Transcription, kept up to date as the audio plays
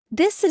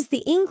This is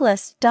the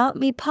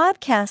Englist.me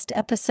podcast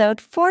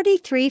episode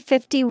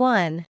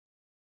 4351.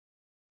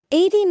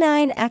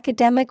 89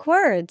 academic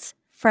words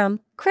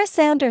from Chris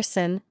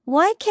Anderson.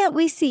 Why can't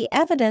we see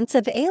evidence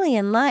of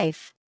alien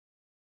life?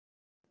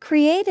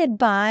 Created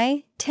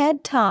by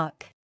TED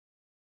Talk.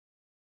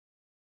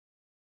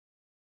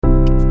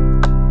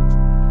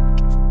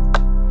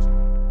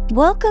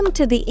 Welcome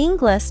to the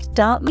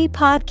Englist.me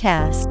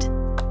podcast.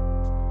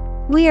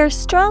 We are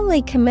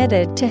strongly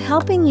committed to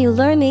helping you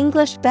learn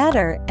English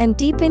better and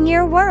deepen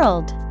your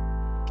world.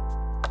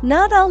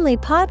 Not only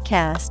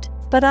podcast,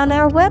 but on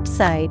our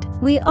website,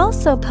 we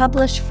also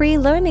publish free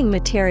learning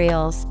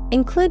materials,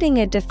 including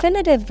a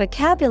definitive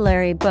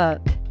vocabulary book,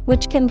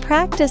 which can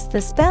practice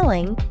the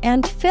spelling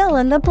and fill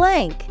in the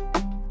blank.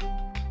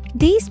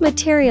 These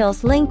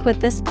materials link with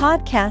this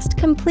podcast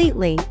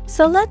completely,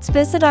 so let's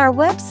visit our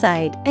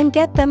website and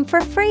get them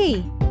for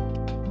free.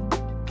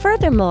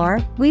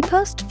 Furthermore, we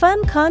post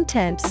fun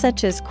content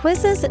such as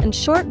quizzes and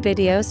short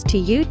videos to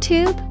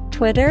YouTube,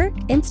 Twitter,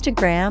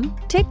 Instagram,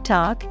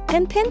 TikTok,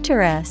 and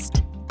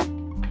Pinterest.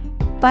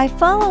 By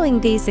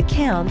following these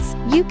accounts,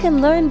 you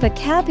can learn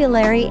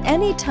vocabulary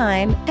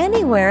anytime,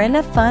 anywhere in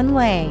a fun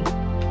way.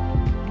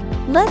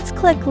 Let's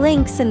click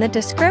links in the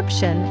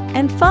description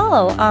and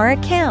follow our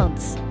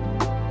accounts.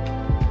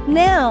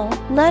 Now,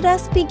 let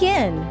us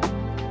begin.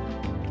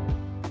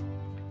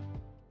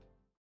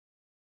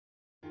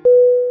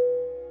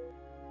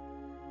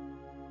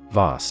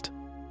 Vast.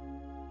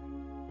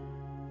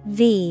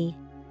 V-A-S-T.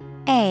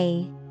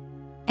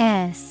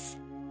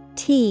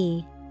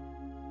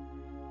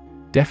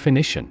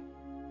 Definition: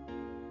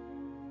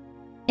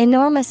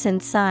 enormous in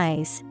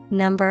size,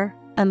 number,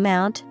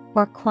 amount,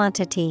 or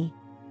quantity.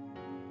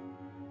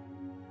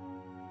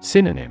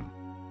 Synonym: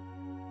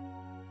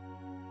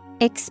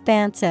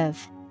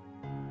 expansive,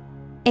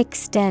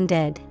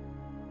 extended,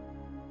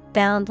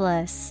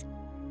 boundless.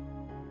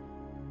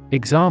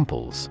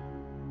 Examples: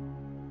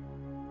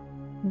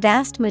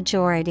 vast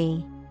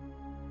majority,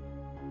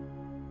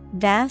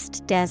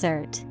 vast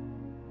desert.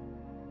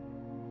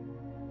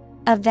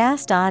 A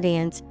vast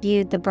audience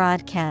viewed the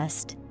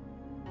broadcast.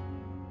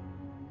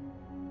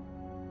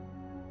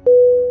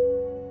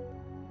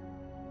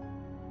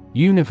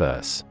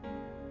 Universe.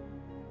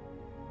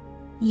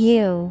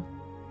 U-N-I-V-E-R-S-E.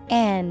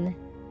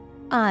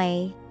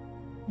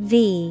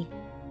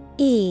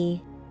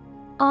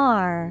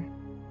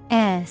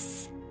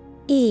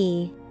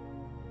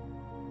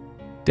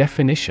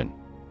 Definition: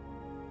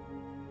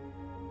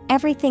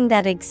 everything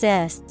that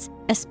exists,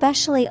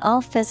 especially all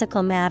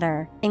physical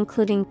matter,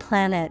 including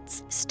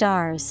planets,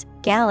 stars,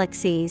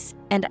 galaxies,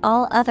 and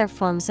all other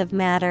forms of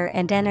matter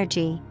and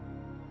energy.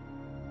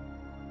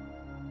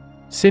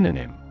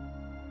 Synonym: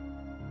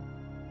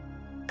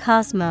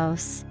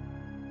 cosmos,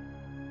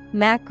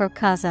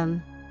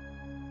 macrocosm.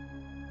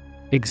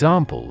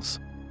 Examples: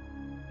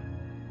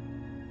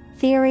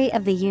 theory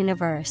of the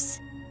universe,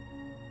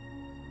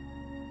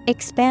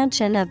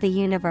 expansion of the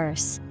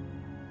universe.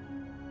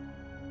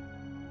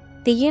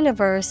 The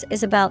universe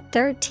is about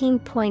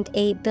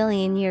 13.8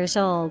 billion years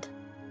old.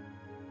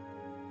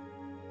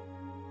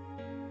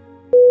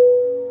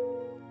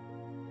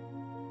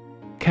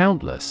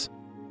 Countless.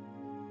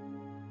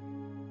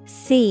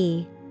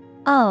 C-O-U-N-T-L-E-S-S.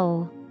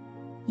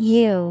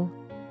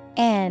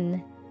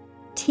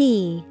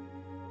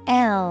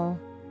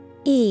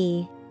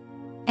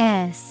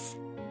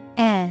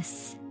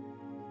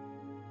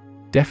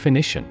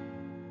 Definition: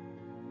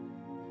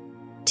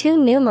 too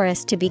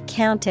numerous to be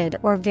counted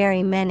or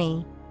very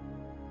many.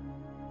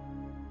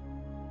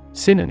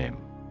 Synonym: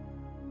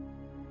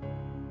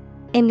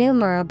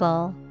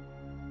 innumerable,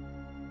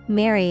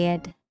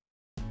 myriad,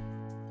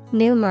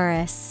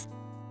 numerous.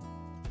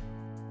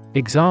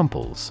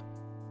 Examples: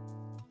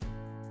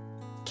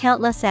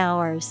 countless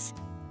hours.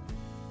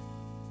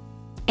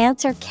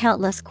 Answer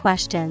countless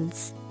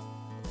questions.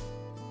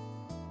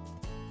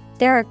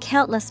 There are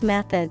countless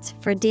methods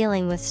for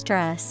dealing with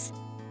stress.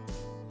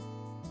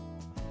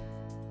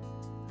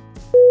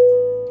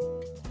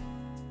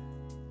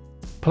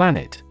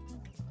 Planet.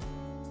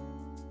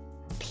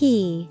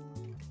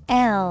 P-L-A-N-E-T.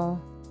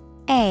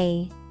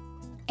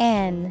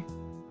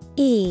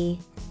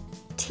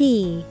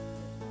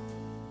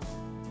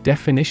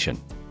 Definition: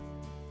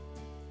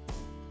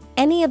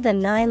 any of the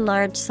 9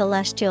 large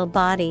celestial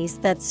bodies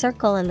that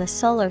circle in the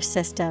solar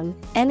system,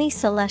 any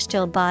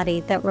celestial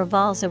body that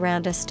revolves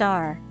around a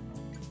star.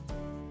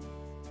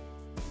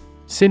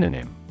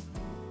 Synonym: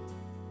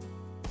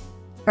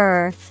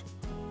 earth,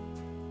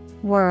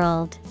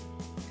 world,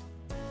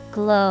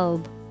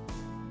 globe.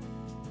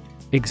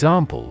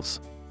 Examples: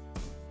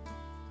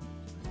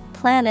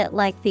 planet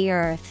like the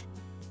Earth.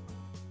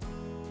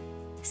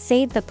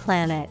 Save the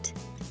planet.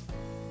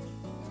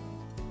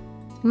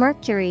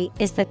 Mercury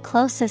is the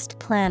closest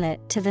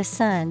planet to the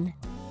Sun.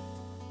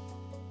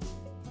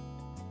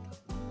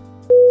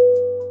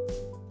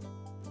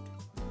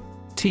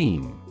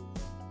 Team.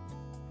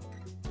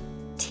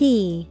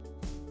 T-E-E-M.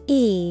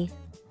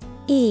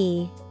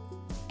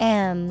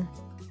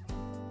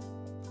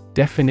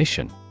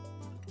 Definition: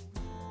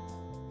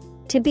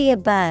 to be a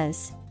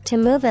buzz, to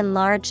move in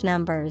large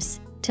numbers,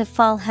 to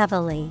fall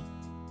heavily.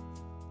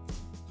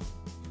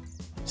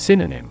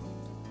 Synonym: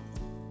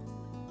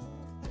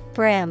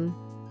 Brim,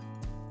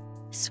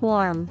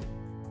 swarm,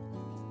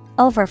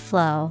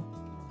 overflow.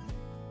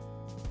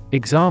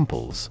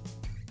 Examples: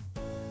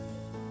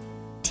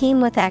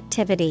 Team with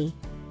activity.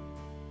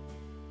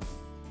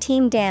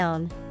 Team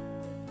down.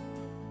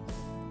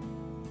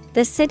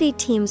 The city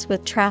teems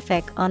with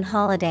traffic on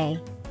holiday.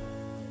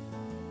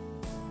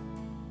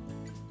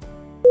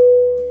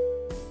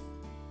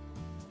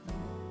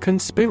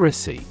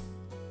 Conspiracy.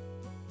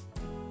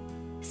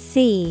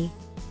 CONSPIRAcy.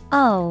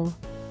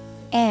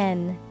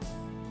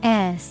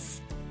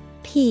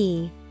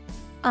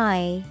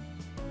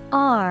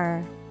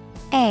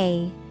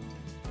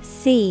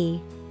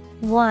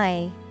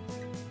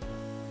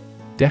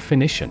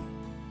 Definition: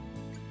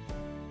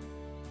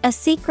 A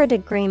secret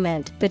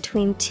agreement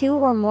between two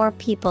or more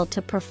people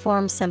to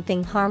perform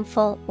something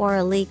harmful or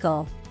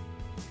illegal.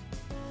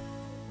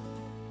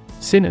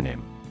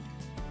 Synonym: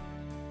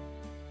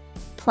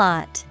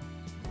 Plot,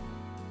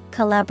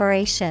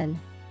 collaboration,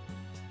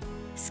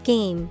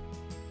 scheme.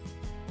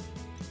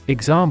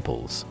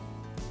 Examples: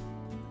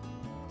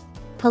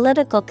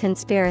 Political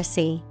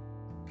conspiracy.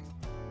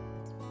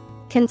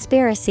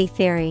 Conspiracy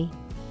theory.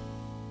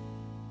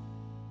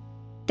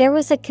 There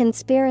was a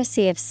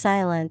conspiracy of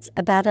silence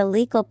about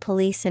illegal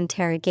police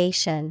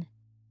interrogation.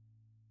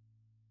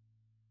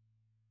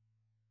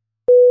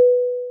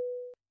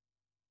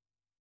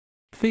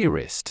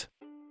 Theorist.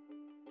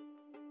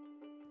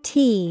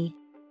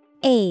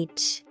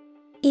 THEORIST.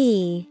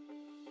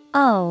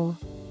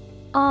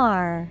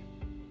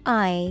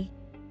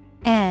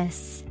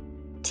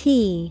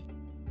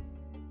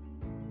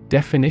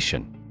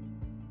 Definition: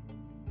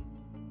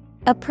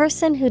 A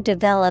person who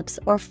develops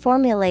or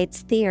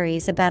formulates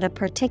theories about a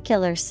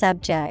particular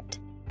subject,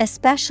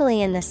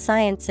 especially in the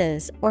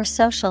sciences or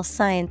social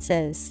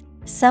sciences,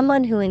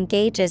 someone who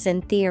engages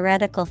in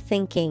theoretical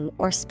thinking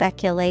or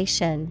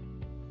speculation.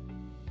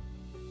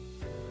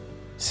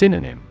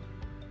 Synonym: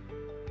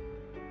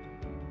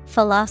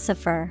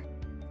 Philosopher,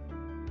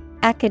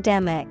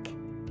 academic,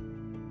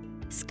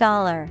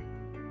 scholar.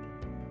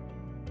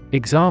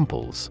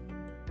 Examples: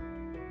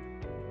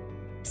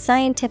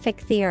 Scientific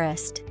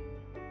theorist.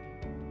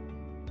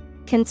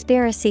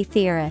 Conspiracy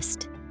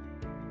theorist.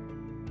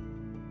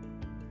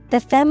 The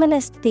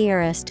feminist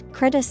theorist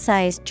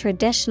criticized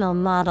traditional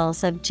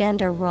models of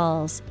gender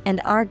roles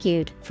and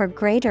argued for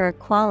greater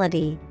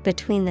equality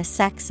between the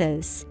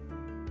sexes.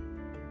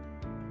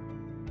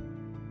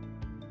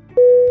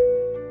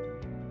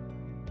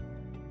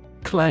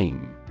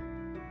 Claim.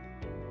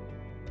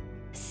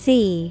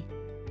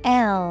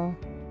 CLAIM.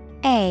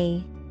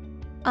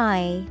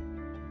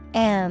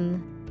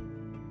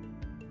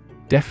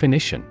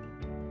 Definition: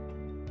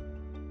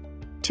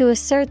 To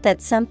assert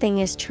that something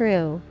is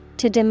true,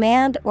 to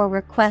demand or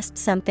request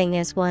something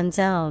as one's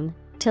own,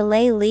 to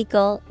lay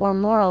legal or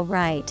moral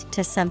right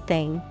to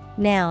something.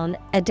 Noun,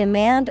 a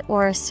demand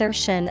or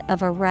assertion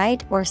of a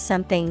right or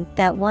something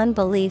that one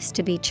believes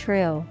to be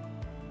true.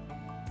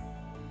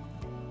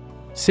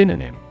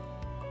 Synonym: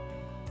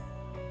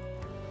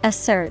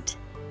 Assert,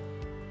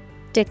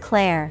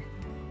 declare,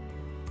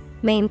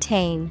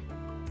 maintain.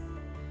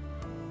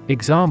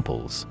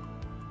 Examples: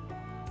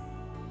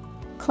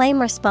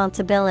 Claim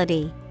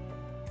responsibility.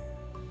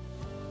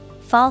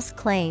 False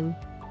claim.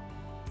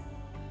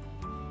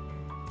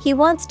 He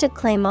wants to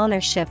claim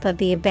ownership of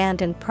the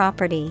abandoned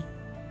property.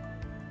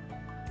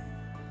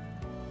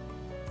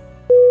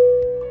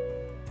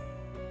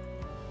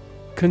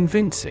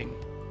 Convincing.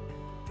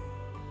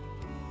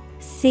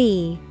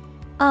 CONVINCING.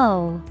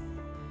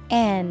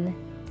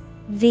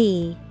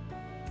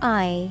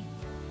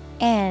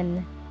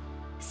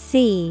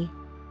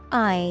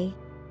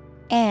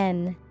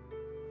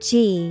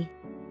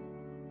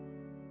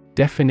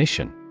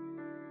 Definition: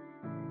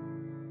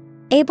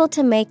 Able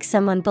to make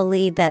someone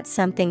believe that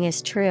something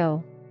is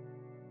true.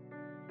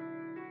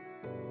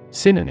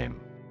 Synonym: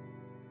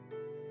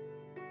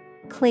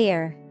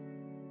 Clear,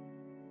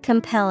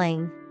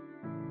 compelling,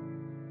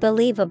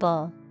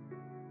 believable.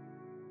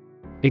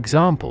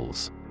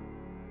 Examples: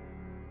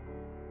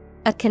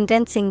 A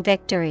convincing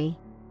victory.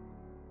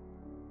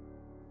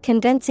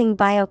 Convincing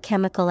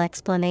biochemical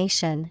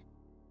explanation.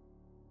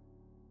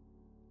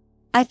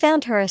 I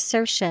found her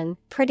assertion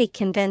pretty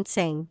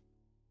convincing.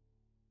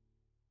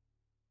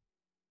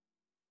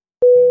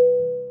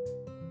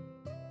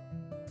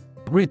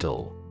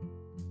 Riddle.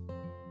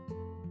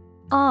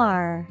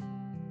 RIDDLE.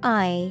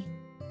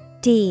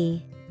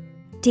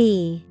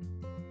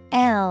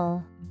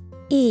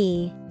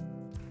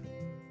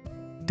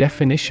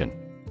 Definition: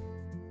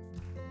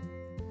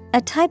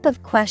 A type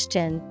of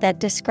question that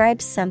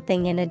describes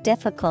something in a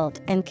difficult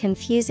and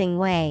confusing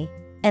way,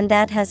 and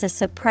that has a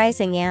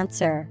surprising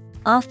answer,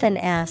 often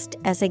asked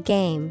as a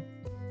game.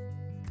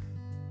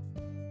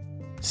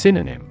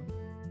 Synonym: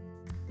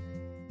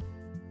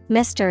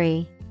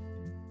 Mystery,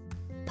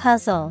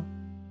 puzzle,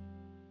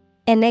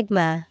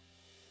 enigma.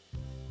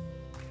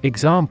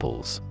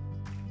 Examples: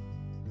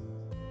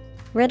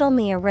 Riddle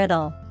me a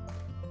riddle.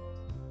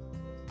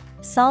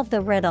 Solve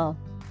the riddle.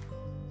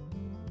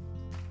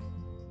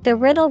 The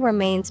riddle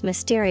remains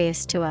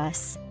mysterious to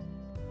us.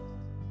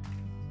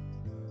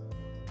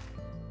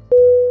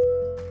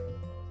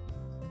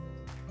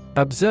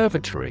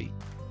 Observatory.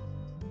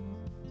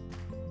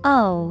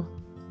 Observatory.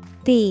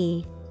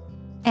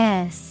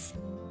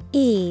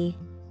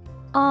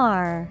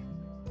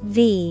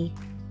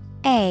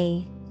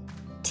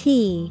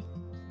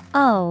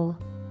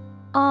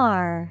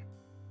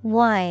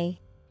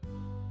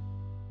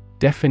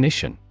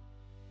 Definition.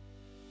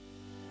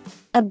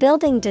 A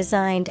building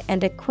designed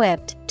and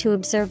equipped to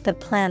observe the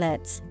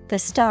planets, the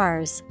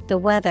stars, the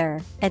weather,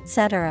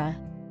 etc.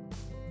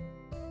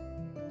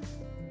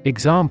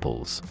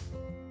 Examples.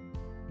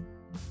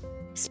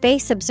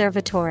 Space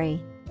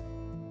observatory.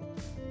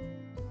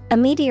 A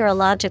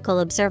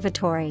meteorological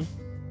observatory.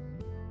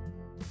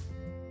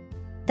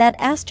 That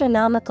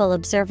astronomical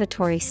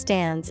observatory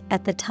stands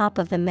at the top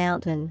of the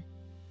mountain.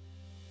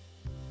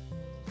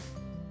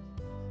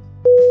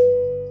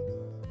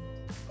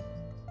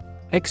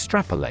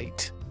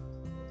 Extrapolate.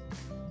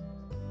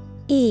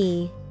 Extrapolate.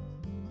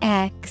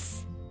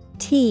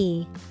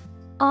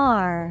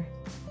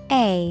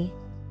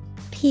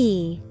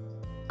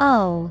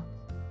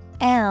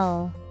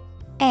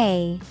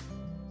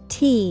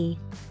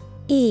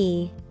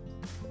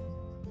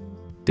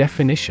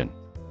 Definition.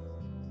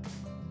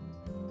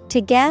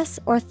 To guess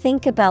or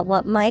think about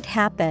what might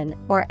happen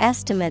or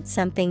estimate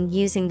something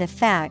using the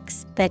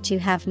facts that you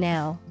have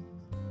now.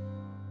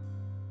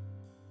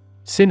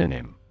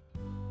 Synonym.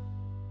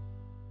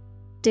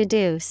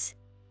 Deduce,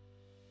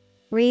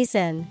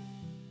 reason,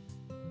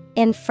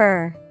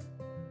 infer.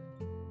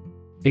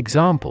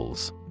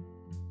 Examples.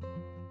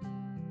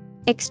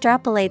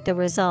 Extrapolate the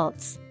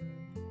results.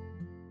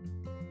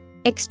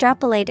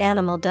 Extrapolate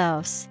animal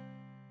dose.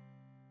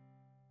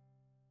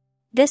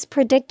 This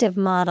predictive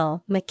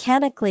model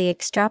mechanically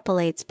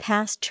extrapolates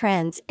past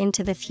trends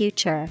into the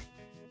future.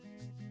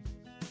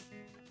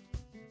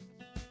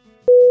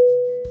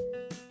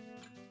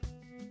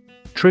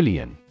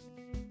 Trillion.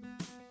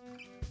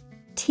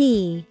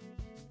 Trillion.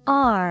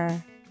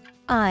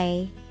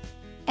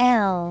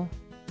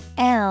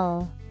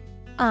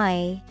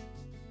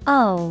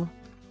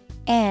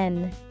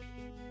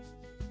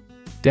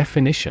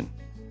 Definition.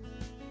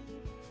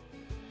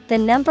 The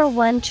number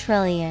 1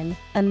 trillion,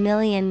 a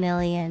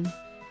million.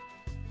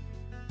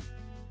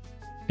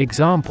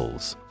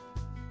 Examples.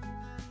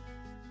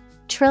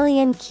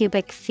 Trillion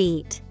cubic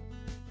feet.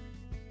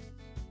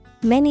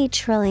 Many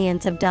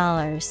trillions of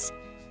dollars.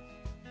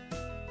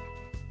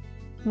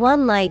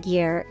 1 light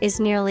year is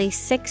nearly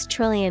 6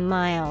 trillion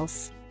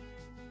miles.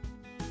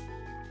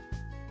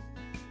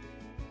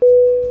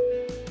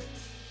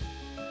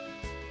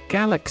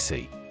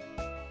 Galaxy.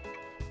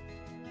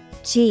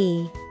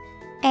 Galaxy.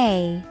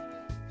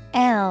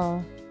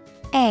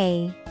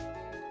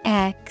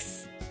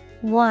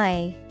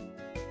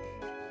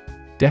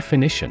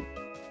 Definition.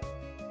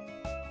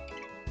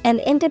 An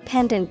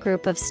independent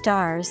group of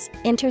stars,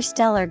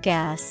 interstellar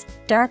gas,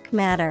 dark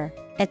matter,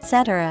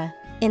 etc.,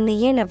 in the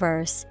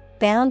universe,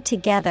 bound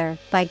together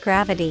by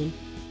gravity.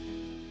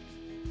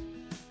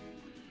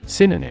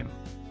 Synonym.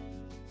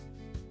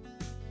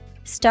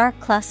 Star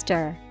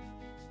cluster,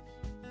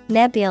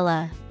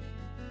 nebula,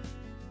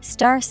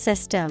 star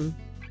system.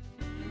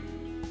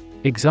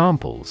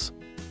 Examples.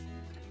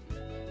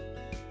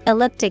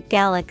 Elliptic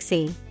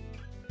galaxy.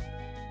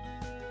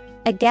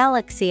 A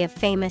galaxy of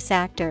famous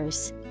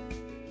actors.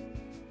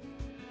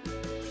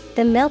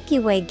 The Milky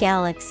Way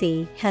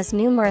galaxy has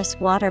numerous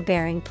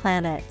water-bearing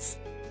planets.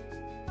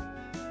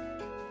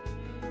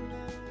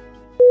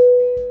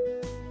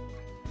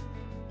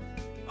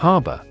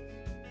 Harbor.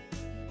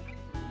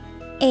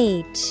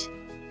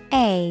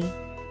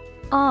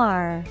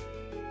 Harbor.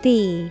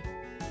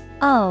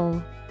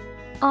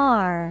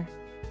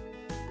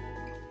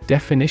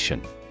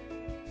 Definition.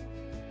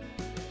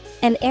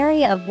 An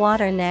area of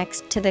water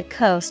next to the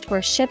coast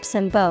where ships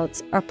and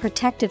boats are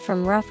protected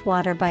from rough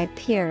water by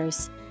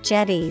piers,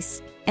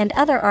 jetties, and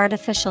other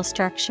artificial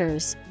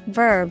structures.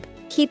 Verb,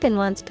 keep in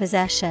one's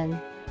possession.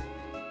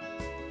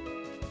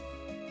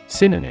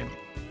 Synonym.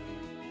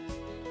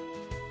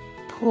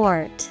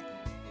 Port,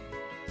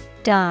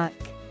 dock,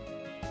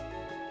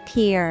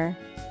 pier.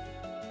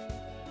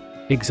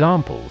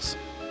 Examples.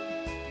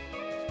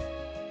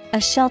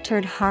 A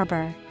sheltered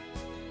harbor.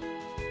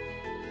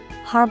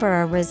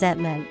 Harbor a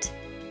resentment.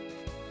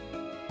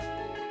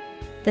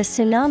 The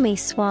tsunami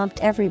swamped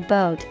every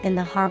boat in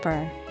the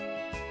harbor.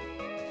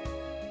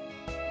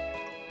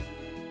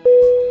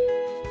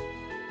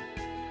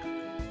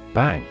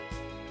 Bang.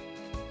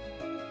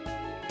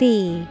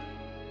 B-A-N-G.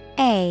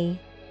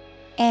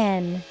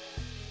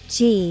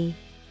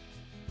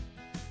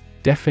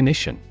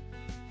 Definition.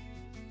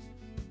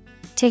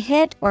 To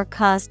hit or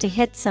cause to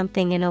hit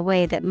something in a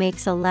way that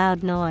makes a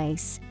loud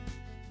noise.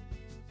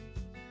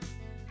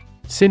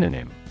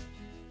 Synonym.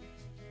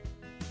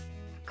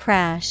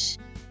 Crash,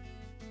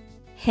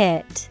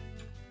 hit,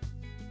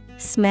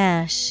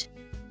 smash.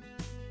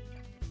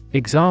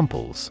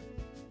 Examples.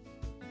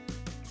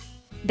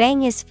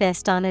 Bang his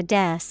fist on a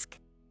desk.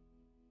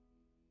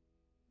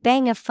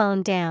 Bang a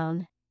phone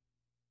down.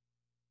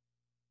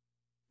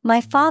 My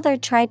father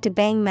tried to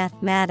bang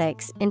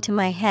mathematics into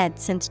my head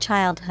since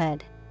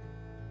childhood.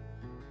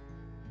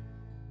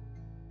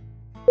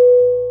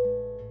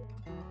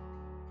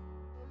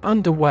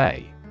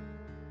 Underway.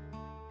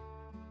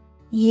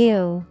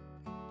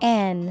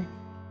 UNDERWAY.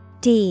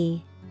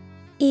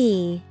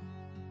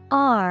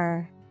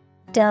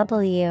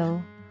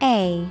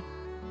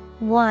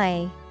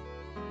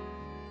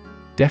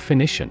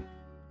 Definition.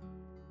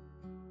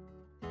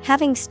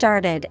 Having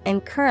started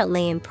and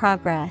currently in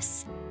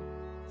progress.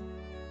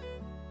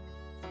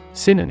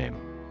 Synonym.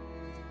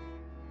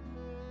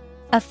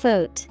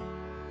 Afoot.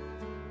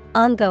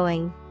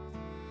 Ongoing.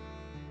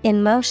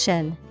 In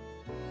motion.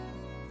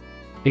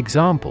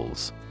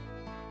 Examples.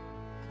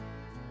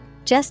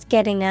 Just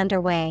getting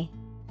underway.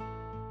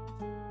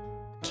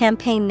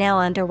 Campaign now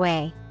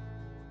underway.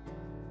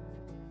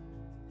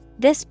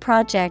 This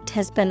project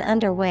has been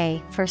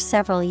underway for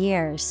several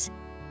years.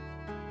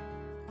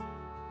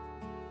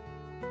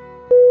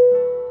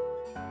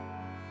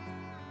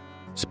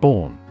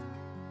 Spawn.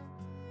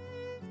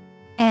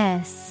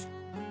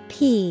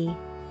 SPAWN.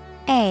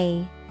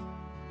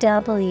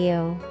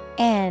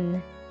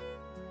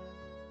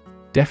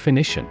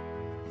 Definition.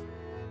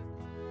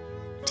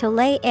 To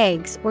lay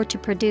eggs or to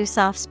produce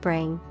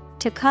offspring,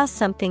 to cause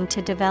something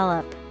to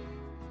develop.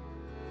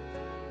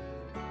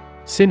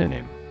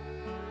 Synonym.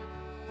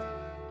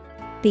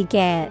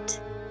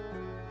 Beget,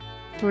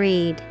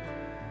 breed,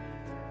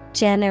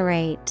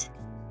 generate.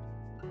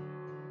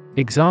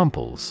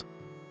 Examples.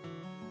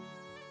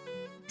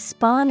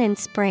 Spawn in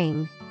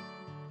spring.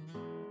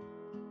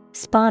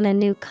 Spawn a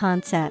new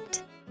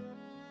concept.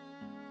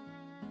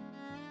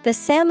 The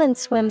salmon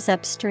swims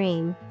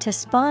upstream to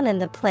spawn in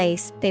the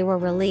place they were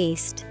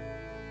released.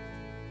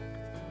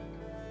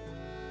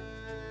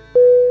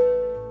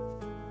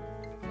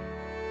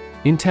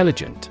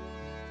 Intelligent.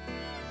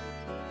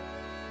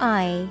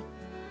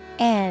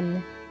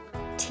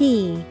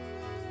 INTELLIGENT.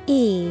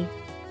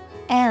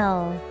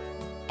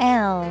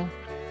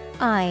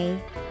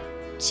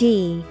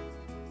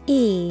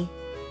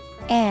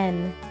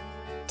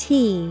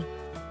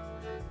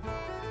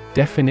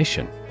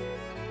 Definition.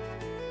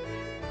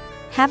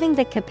 Having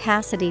the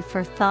capacity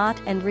for thought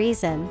and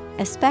reason,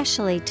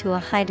 especially to a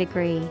high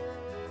degree.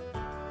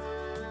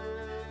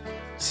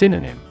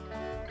 Synonym.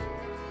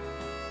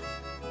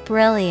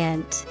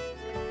 Brilliant,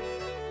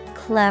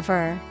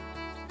 clever,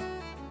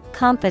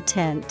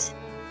 competent.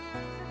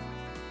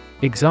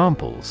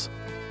 Examples.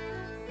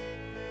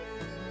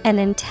 An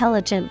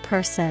intelligent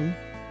person.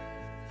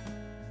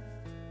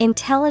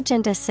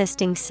 Intelligent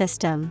assisting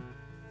system.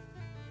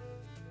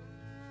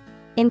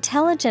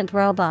 Intelligent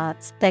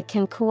robots that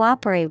can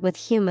cooperate with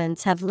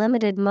humans have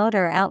limited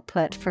motor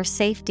output for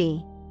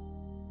safety.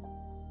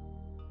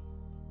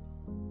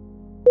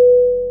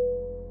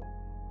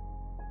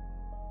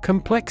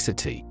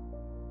 Complexity.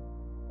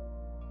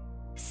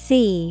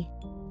 COMPLEXITY.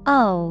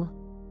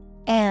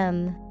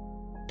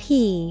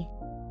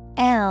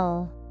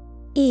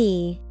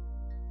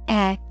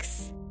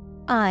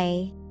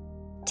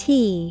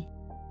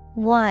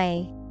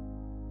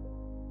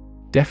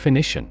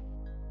 Definition.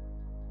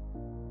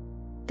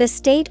 The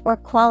state or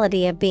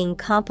quality of being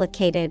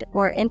complicated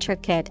or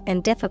intricate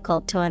and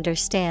difficult to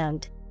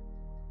understand.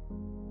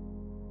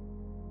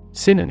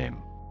 Synonym.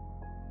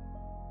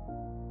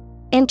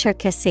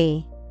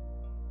 Intricacy,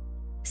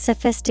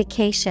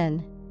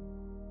 sophistication,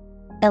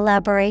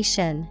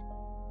 elaboration.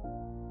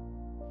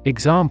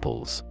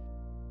 Examples.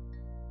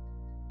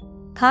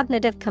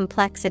 Cognitive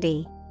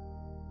complexity.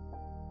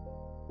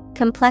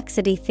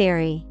 Complexity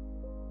theory.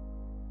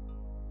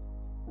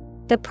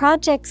 The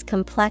project's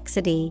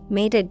complexity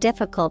made it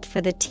difficult for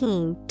the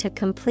team to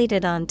complete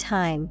it on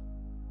time.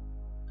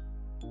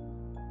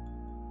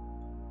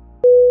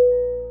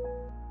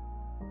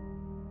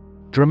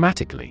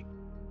 Dramatically.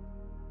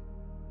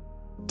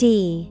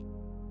 DRAMATICALLY.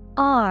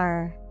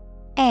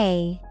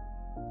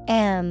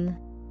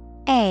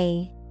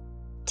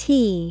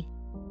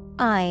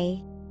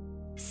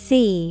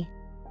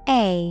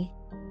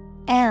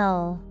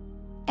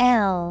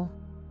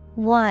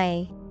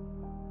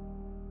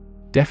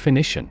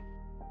 Definition.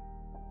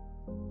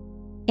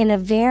 In a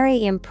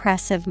very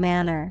impressive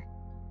manner.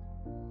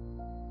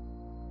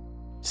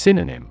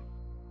 Synonym.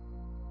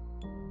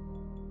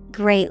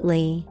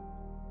 Greatly,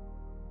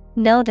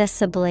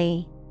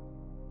 noticeably,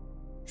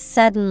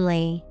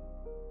 suddenly.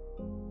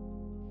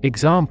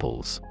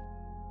 Examples.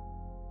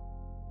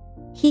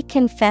 He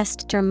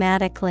confessed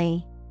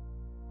dramatically.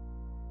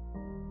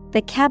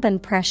 The cabin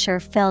pressure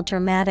fell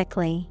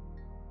dramatically.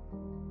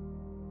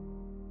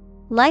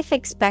 Life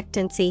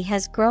expectancy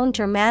has grown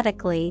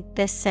dramatically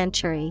this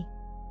century.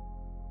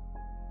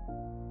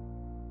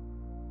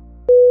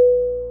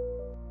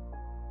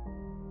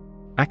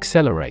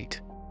 Accelerate.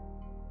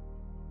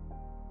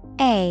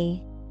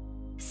 ACCELERATE.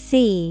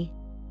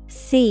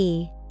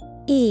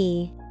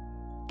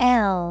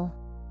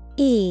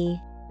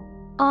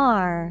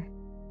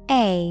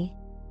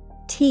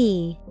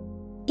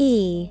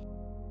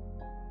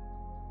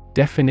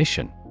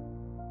 Definition.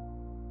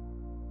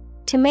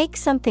 To make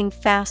something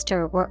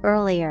faster or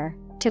earlier,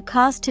 to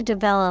cause to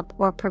develop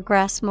or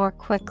progress more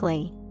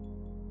quickly.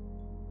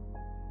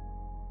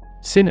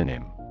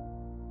 Synonym: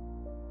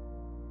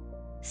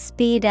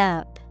 Speed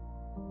up,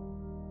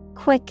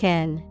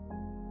 quicken,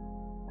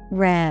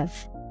 rev.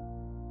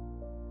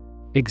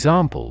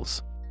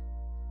 Examples: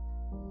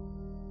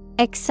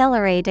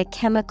 Accelerate a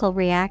chemical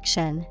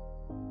reaction.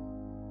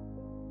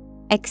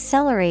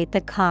 Accelerate the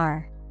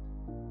car.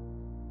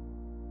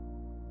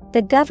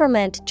 The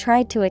government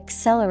tried to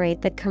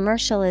accelerate the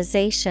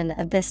commercialization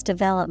of this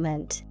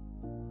development.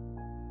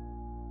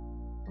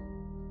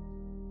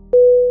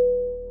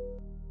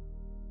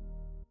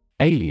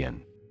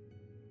 Alien.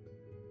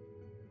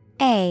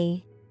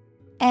 A-L-I-E-N.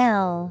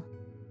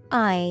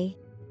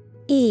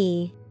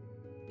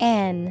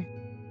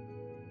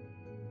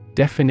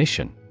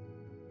 Definition: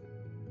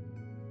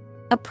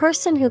 A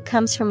person who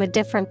comes from a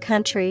different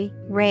country,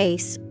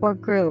 race, or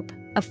group,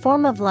 a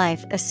form of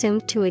life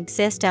assumed to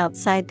exist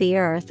outside the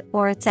Earth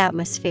or its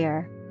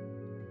atmosphere.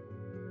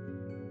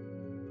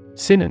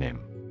 Synonym: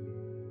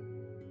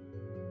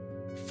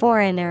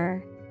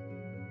 Foreigner,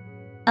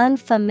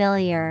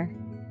 unfamiliar,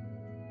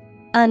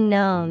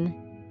 unknown.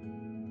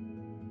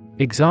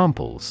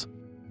 Examples: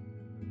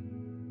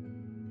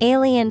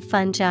 Alien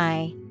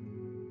fungi.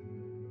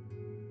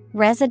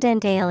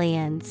 Resident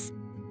aliens.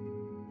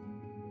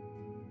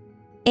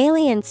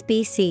 Alien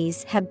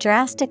species have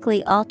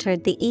drastically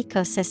altered the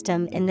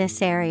ecosystem in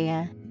this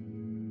area.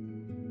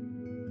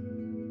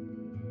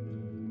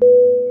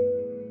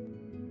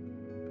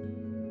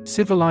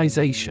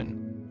 Civilization.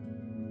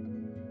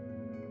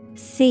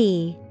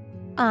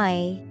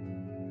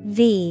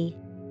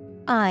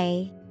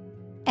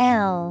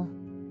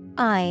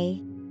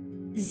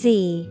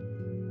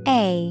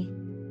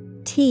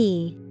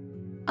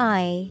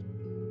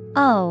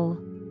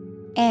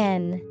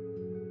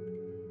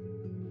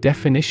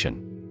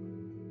 Definition: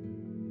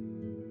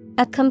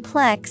 A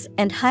complex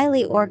and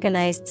highly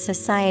organized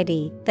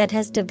society that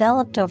has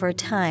developed over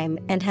time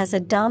and has a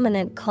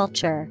dominant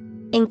culture,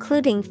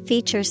 including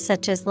features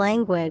such as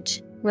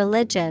language,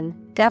 religion,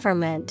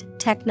 government,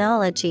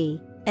 technology,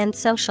 and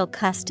social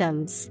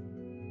customs.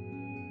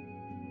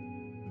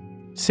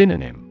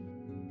 Synonym: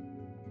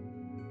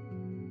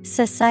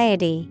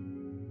 Society,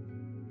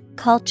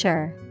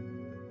 culture,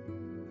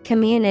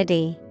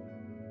 community.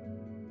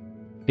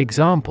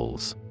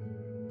 Examples: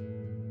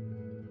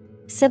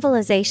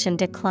 Civilization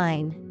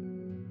decline.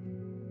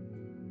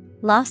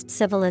 Lost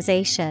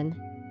civilization.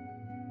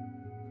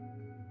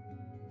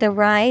 The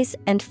rise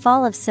and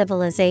fall of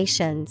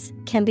civilizations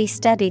can be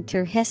studied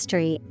through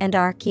history and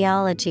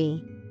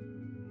archaeology.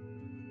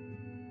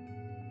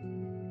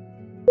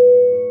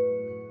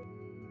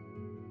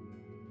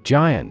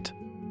 Giant.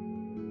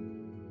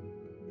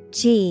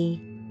 G-I-A-N-T.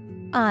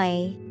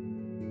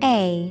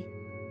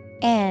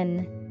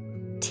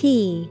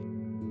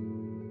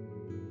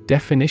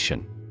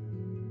 Definition: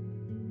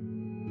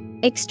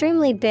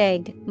 Extremely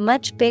big,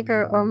 much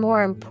bigger or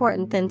more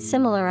important than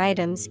similar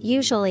items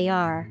usually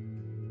are.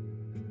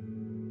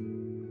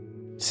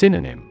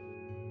 Synonym: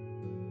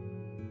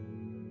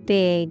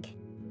 Big,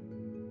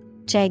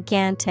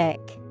 gigantic,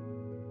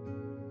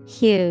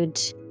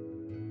 huge.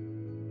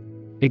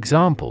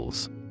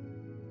 Examples: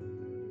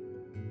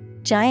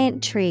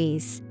 Giant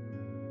trees.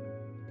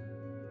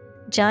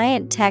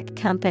 Giant tech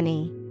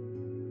company.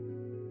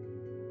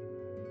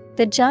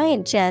 The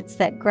giant jets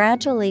that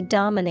gradually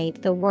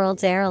dominate the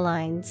world's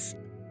airlines.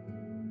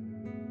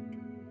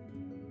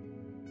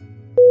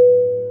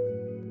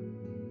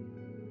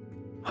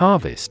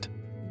 Harvest.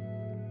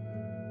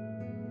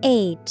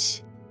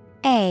 H-A-R-V-E-S-T.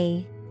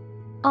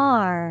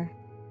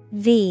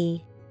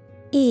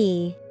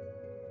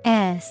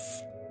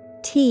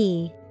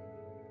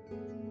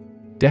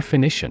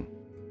 Definition: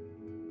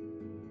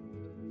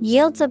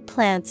 Yields of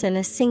plants in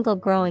a single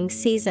growing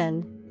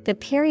season, the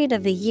period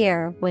of the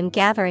year when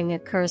gathering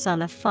occurs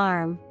on a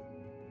farm.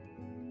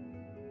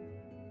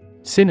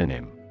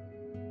 Synonym: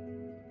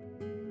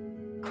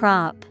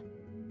 Crop,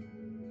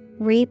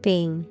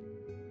 reaping,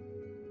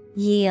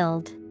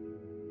 yield.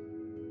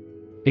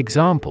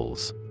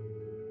 Examples: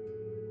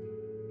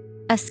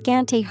 A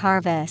scanty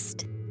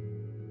harvest.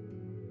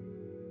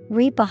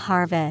 Reap a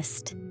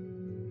harvest.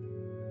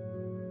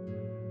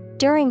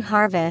 During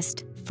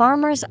harvest,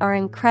 farmers are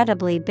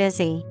incredibly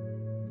busy.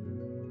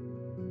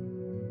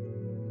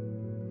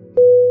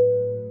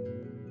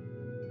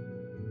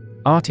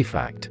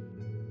 Artifact.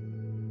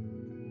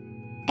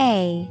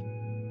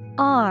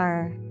 A-R-T-I-F-A-C-T.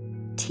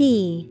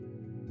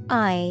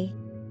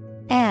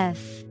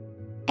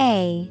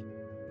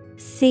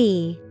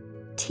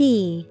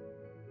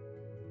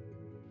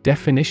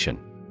 Definition: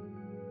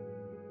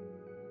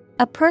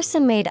 A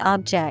person-made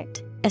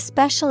object,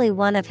 especially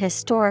one of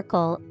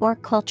historical or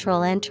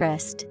cultural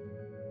interest.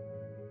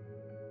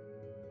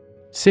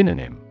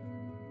 Synonym: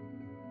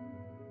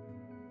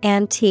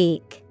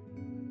 Antique,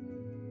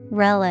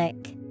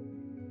 relic,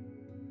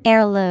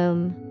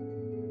 heirloom.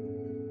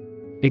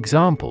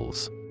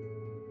 Examples: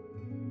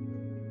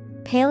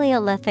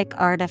 Paleolithic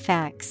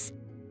artifacts.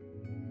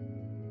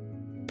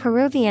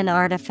 Peruvian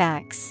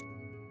artifacts.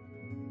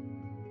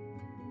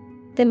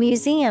 The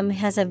museum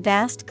has a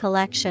vast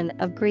collection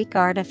of Greek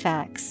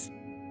artifacts.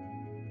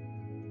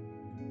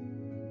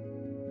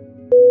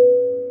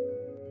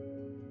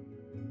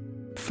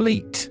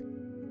 Fleet.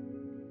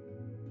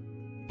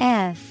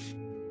 F-L-E-E-T.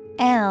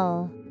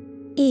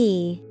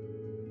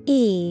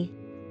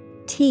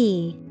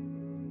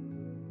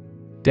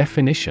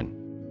 Definition: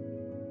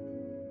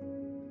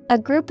 a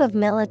group of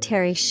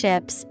military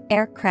ships,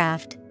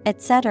 aircraft,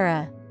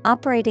 etc.,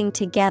 operating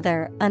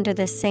together under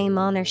the same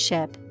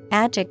ownership.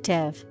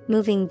 Adjective,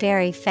 moving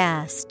very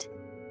fast.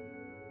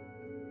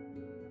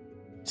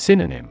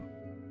 Synonym: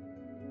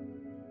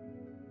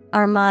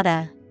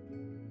 Armada,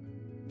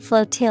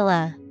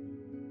 flotilla.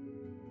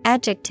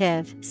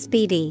 Adjective,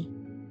 speedy.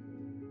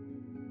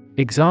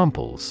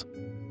 Examples: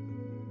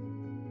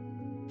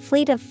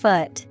 fleet of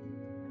foot,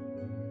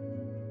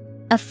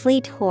 a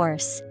fleet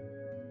horse.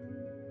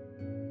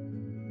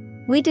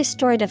 We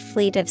destroyed a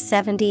fleet of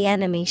 70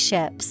 enemy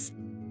ships.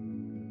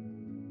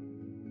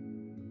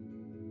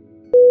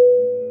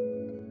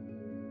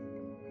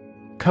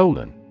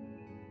 Colon.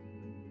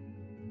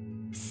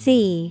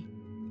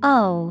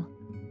 C-O-L-O-N.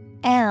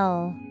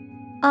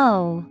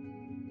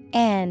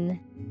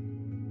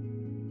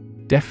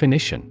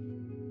 Definition: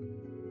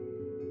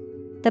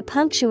 the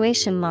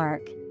punctuation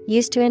mark,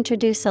 used to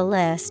introduce a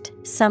list,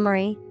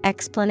 summary,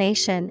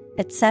 explanation,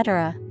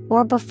 etc.,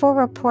 or before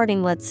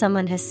reporting what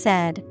someone has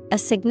said, a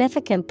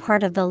significant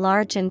part of the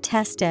large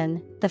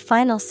intestine, the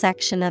final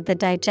section of the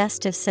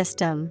digestive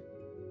system.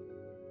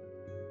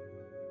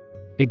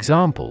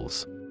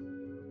 Examples: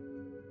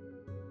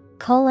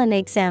 colon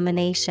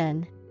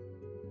examination.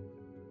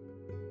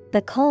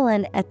 The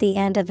colon at the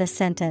end of the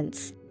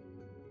sentence.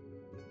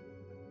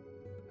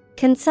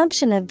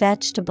 Consumption of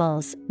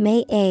vegetables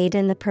may aid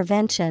in the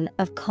prevention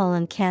of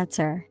colon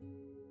cancer.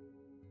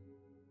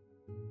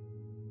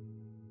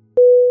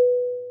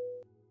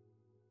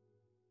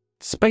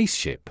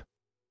 Spaceship.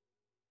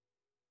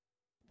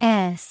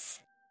 S-P-A-C-E-S-H-I-P.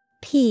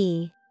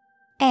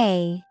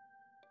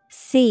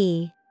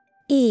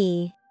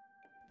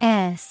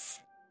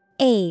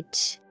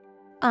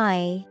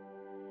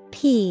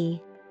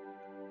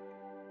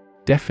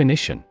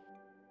 Definition: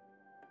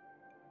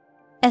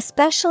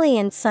 especially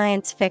in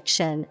science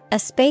fiction, a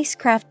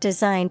spacecraft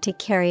designed to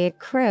carry a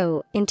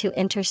crew into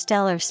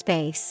interstellar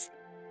space.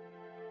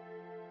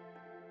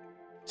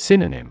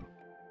 Synonym: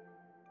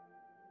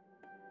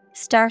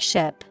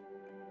 starship,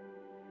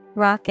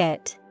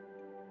 rocket,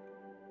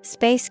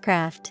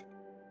 spacecraft.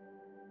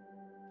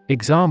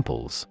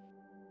 Examples: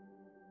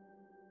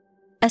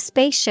 a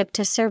spaceship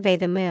to survey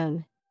the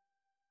moon.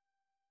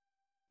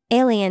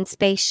 Alien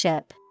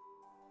spaceship.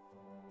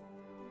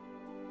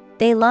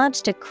 They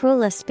launched a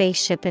crewless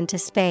spaceship into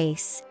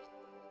space.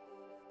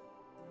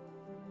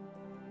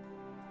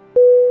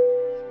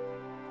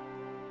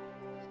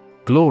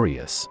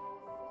 Glorious.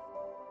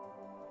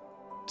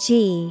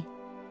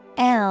 G-L-O-R-I-O-U-S.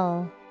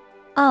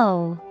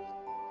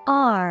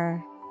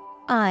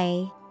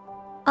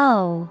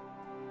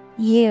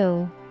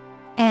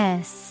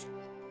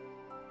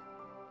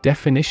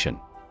 Definition: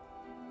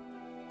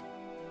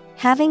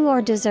 having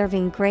or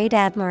deserving great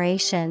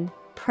admiration,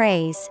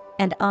 praise,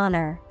 and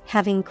honor,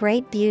 having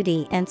great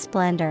beauty and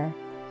splendor.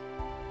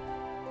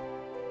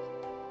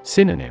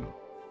 Synonym: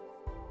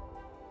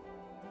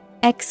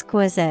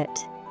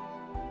 exquisite,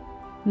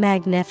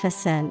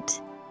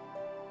 magnificent,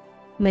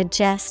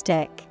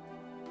 majestic.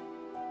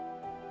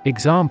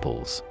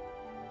 Examples: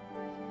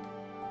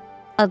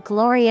 a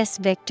glorious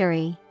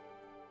victory.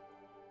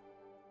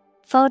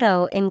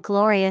 Photo in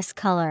glorious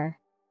color.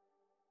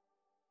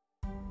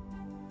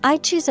 I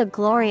choose a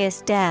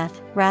glorious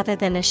death rather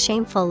than a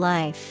shameful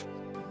life.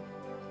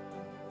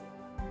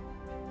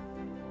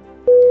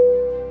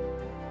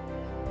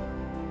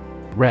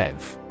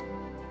 Rev.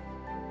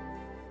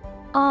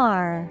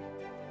 R-E-V.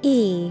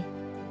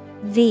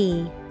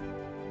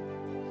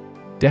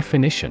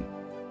 Definition: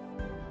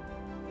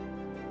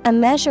 a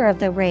measure of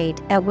the rate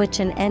at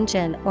which an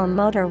engine or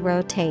motor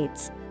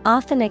rotates,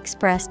 often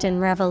expressed in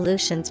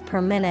revolutions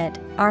per minute,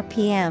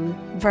 RPM,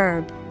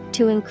 verb,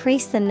 to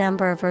increase the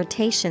number of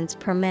rotations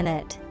per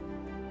minute.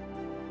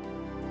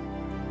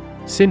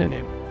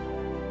 Synonym: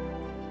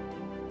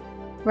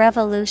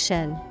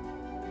 revolution,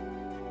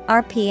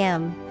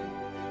 RPM,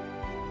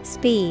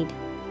 speed.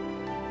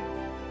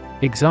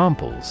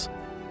 Examples: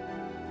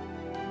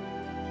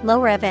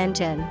 low rev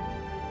engine.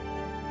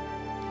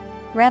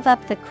 Rev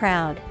up the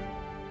crowd.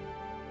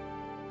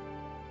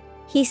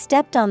 He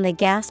stepped on the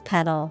gas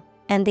pedal,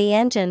 and the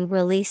engine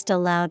released a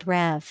loud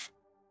rev.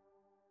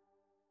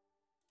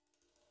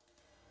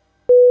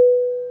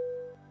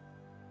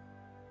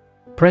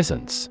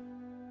 Presence.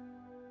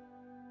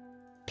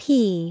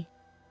 P-R-E-S-E-N-C-E.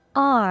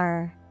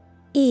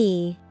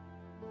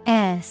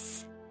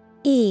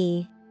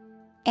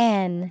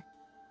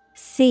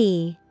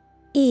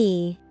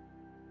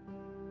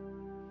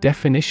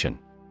 Definition: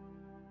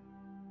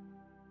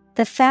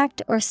 the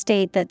fact or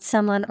state that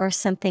someone or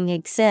something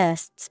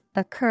exists,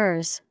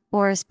 occurs,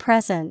 or is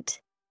present.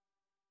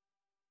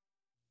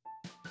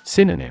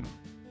 Synonym: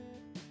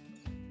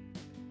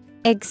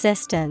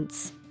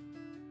 existence,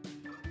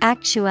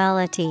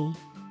 Actuality.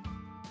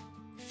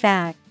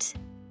 Fact.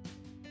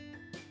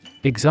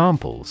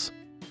 Examples: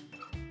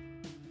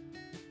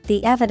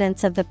 The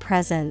evidence of the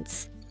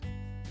presence.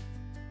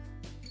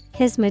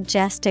 His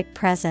majestic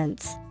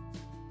presence.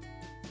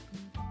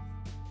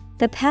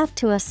 The path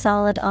to a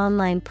solid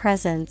online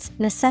presence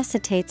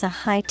necessitates a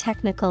high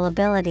technical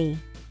ability.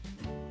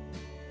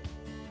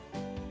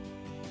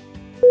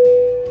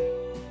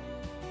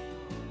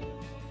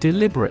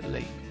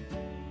 Deliberately.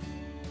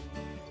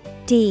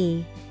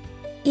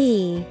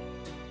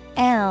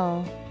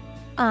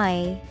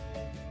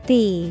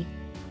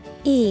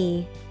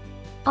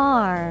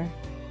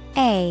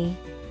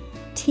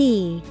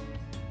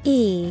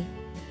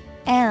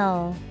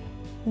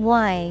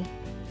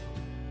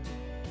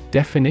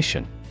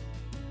 Definition: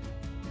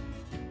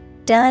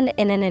 Done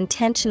in an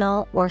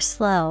intentional or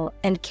slow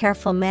and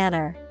careful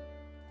manner.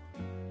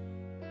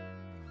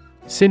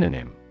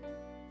 Synonym: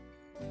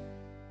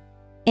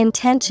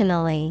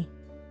 Intentionally,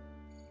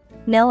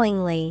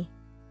 knowingly,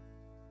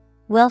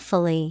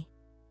 willfully.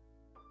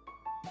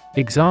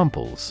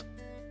 Examples: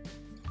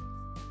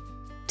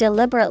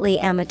 Deliberately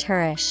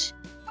amateurish.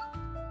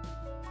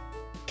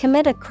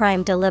 Commit a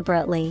crime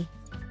deliberately.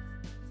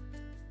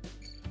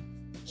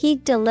 He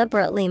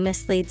deliberately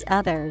misleads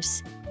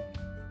others.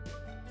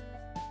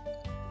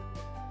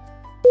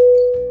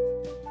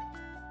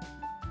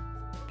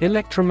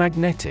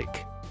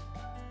 Electromagnetic.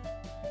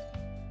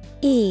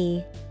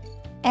 E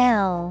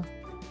L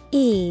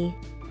E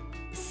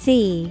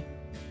C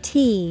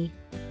T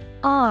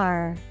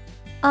R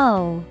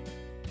O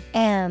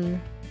M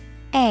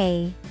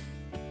A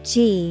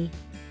G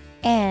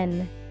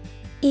N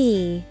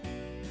E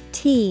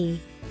T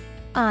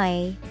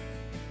I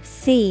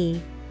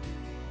C.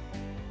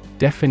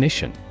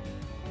 Definition: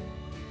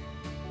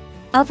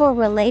 Of or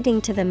relating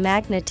to the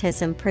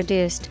magnetism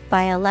produced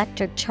by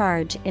electric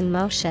charge in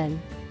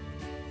motion.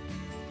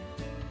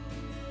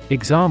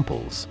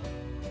 Examples: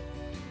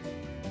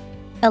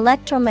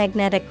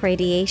 Electromagnetic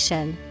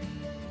radiation.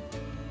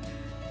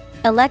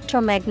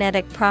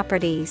 Electromagnetic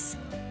properties.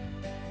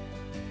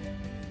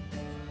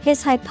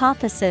 His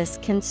hypothesis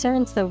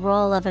concerns the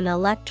role of an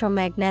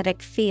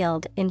electromagnetic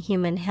field in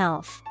human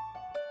health.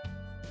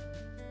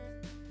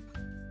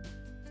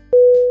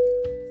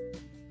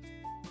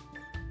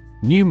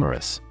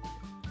 Numerous.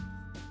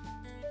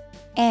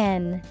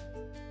 N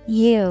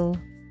U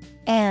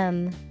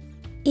M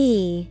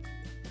E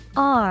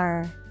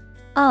R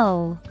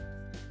O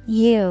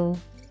U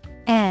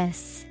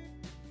S.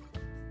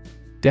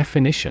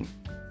 Definition: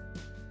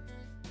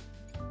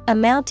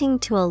 Amounting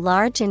to a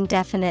large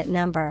indefinite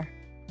number.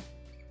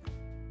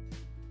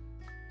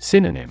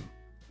 Synonym: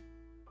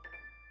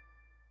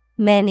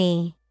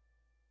 Many,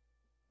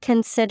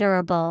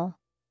 considerable,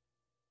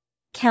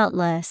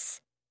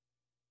 countless.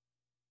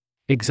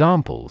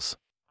 Examples: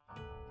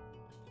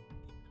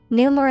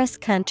 Numerous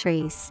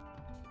countries.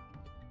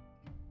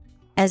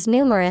 As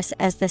numerous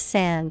as the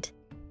sand.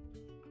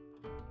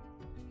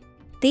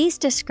 These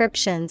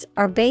descriptions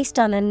are based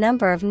on a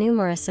number of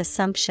numerous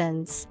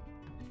assumptions.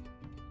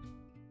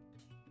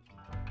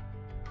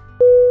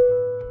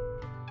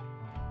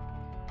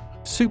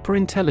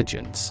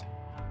 Superintelligence.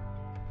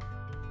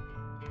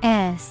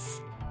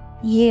 S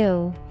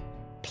U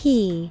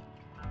P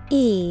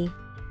E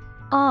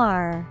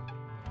R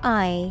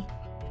I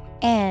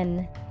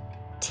N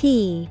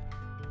T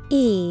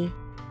E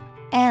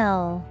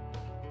L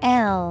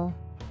L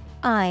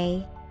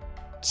I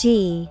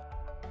G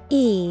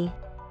E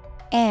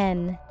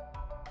N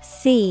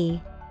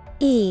C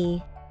E.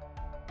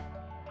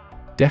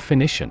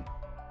 Definition: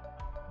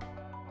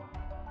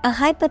 A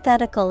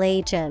hypothetical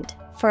agent,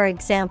 for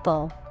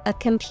example, a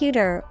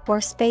computer or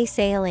space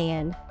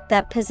alien,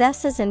 that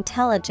possesses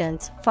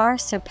intelligence far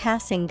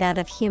surpassing that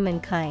of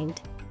humankind.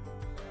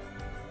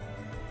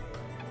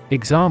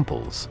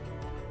 Examples: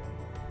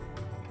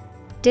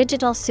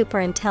 Digital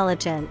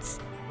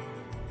superintelligence.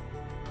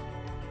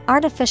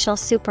 Artificial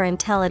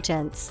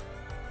superintelligence.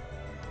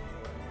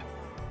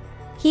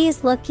 He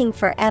is looking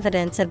for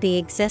evidence of the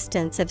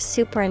existence of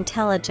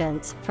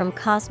superintelligence from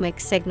cosmic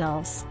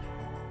signals.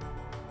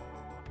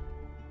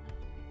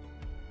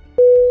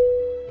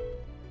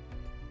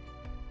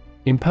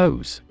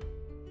 Impose.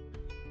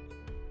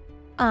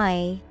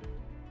 I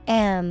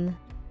M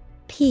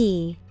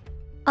P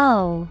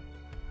O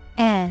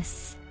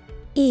S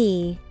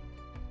E.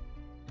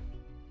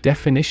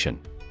 Definition: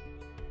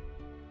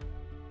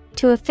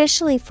 To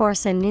officially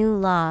force a new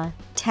law,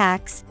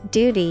 tax,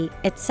 duty,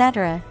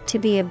 etc. to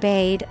be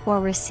obeyed or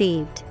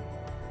received.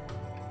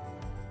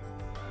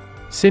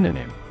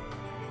 Synonym: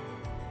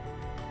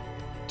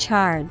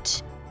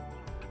 Charge,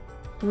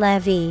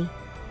 levy,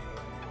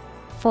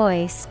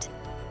 foist.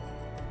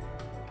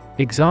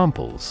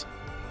 Examples: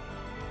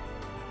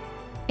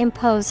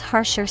 Impose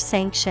harsher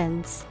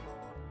sanctions.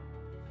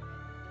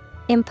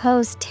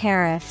 Impose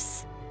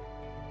tariffs.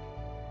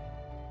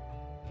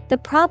 The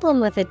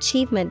problem with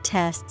achievement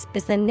tests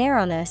is the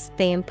narrowness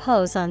they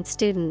impose on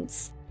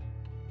students.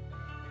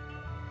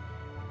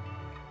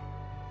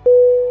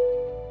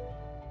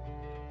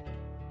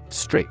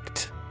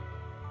 Strict.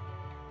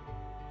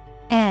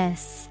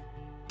 S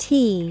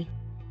T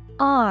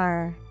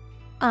R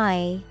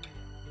I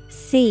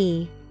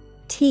C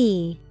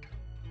T.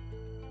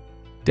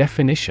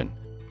 Definition: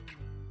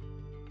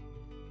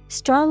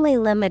 strongly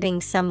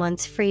limiting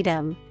someone's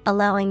freedom,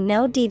 allowing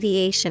no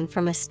deviation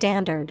from a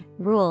standard,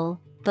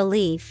 rule,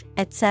 belief,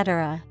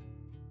 etc.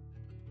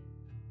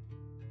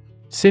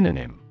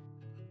 Synonym: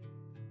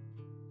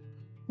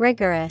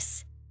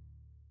 rigorous,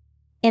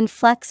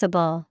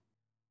 inflexible,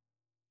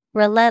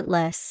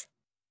 relentless.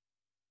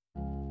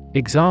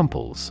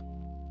 Examples: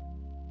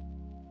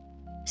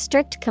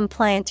 strict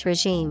compliance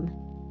regime,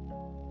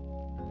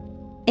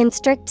 in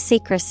strict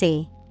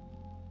secrecy.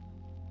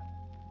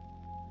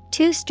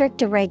 Too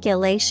strict a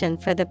regulation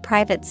for the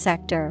private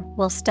sector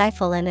will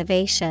stifle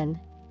innovation.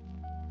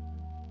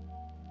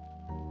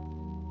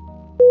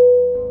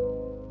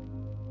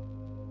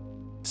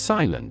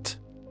 Silent.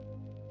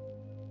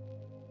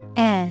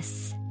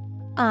 S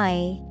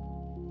I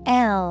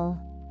L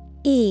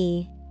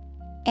E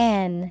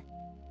N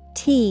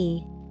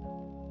T.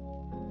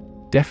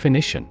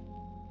 Definition: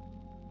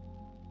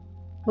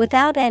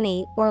 without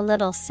any or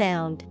little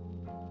sound.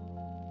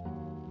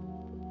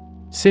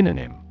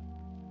 Synonym: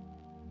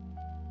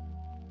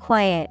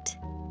 quiet,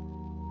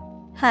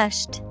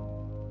 hushed,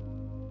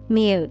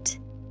 mute.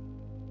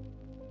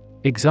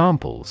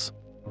 Examples: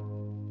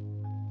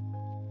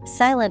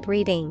 silent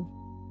reading,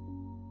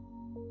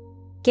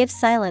 give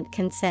silent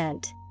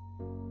consent.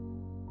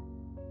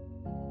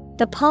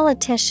 The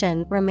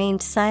politician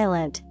remained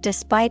silent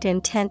despite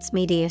intense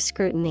media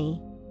scrutiny.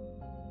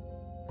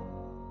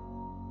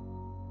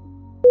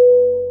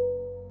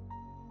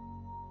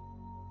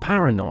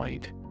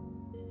 Paranoid.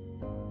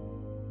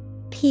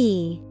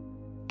 P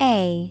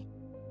A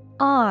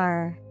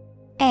R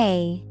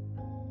A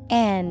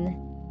N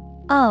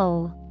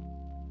O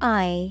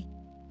I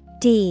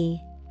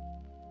D.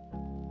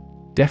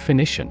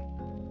 Definition: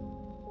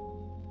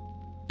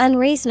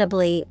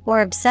 unreasonably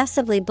or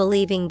obsessively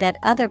believing that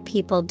other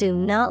people do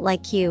not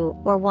like you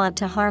or want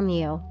to harm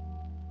you.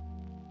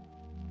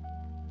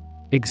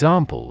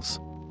 Examples: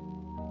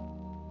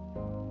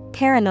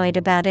 paranoid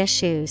about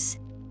issues,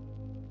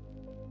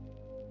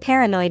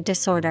 paranoid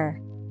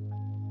disorder.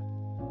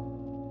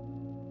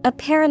 A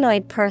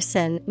paranoid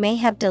person may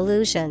have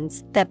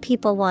delusions that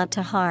people want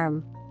to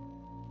harm.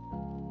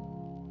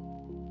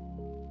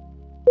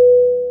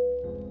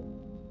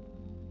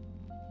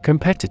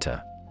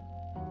 Competitor.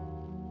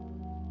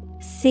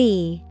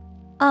 C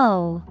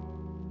O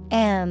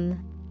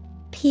M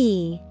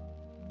P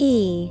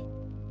E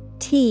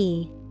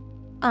T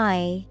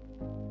I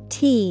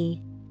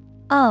T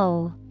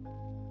O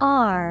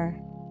R.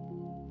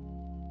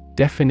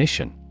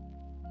 Definition: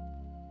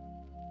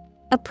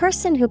 a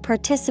person who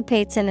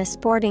participates in a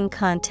sporting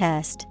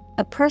contest,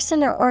 a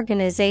person or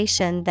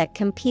organization that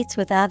competes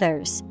with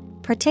others,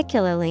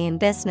 particularly in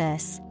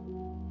business.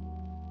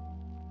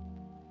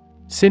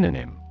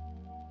 Synonym: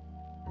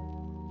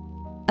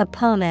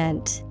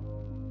 opponent,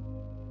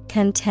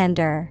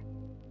 contender,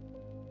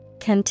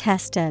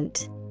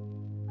 contestant.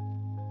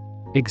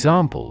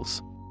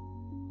 Examples: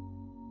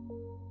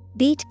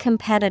 beat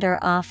competitor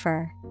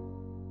offer,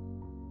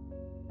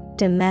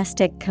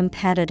 domestic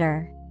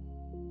competitor.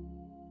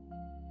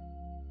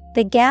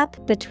 The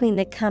gap between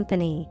the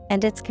company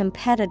and its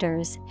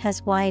competitors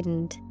has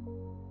widened.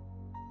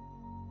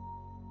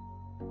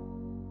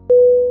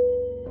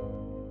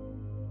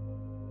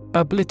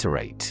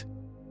 Obliterate.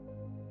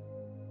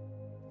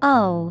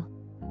 O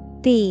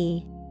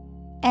B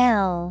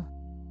L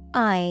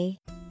I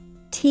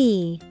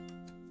T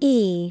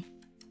E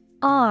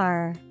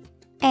R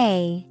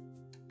A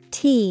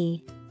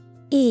T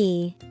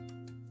E.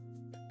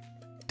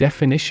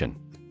 Definition: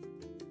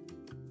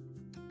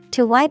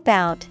 to wipe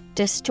out,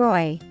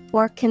 destroy,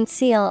 or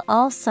conceal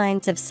all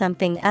signs of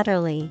something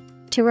utterly,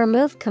 to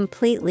remove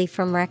completely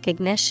from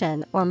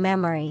recognition or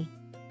memory.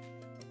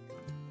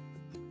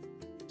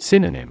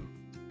 Synonym: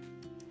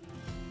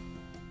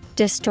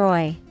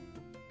 destroy,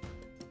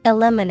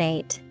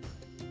 eliminate,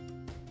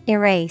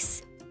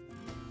 erase.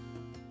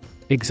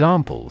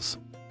 Examples: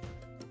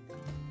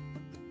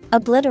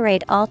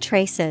 obliterate all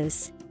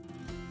traces,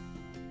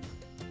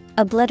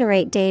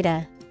 obliterate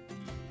data.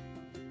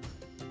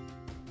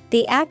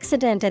 The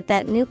accident at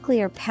that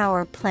nuclear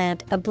power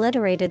plant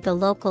obliterated the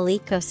local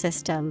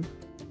ecosystem.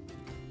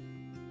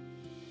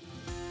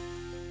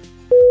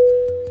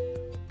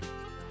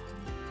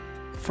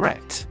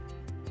 Threat.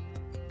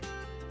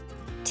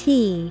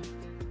 T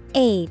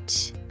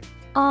H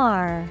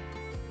R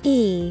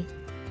E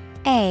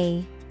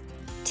A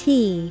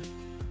T.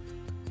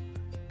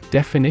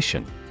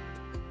 Definition: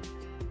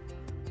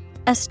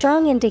 a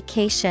strong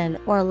indication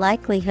or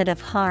likelihood of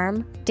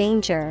harm,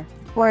 danger,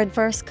 or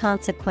adverse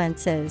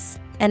consequences,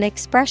 an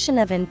expression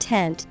of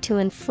intent to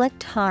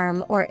inflict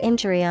harm or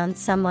injury on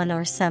someone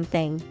or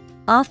something,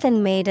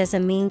 often made as a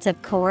means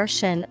of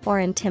coercion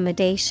or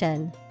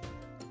intimidation.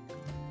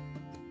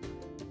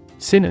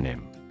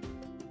 Synonym: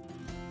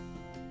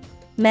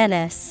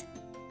 menace,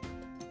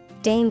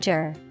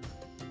 danger,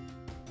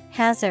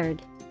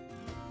 hazard.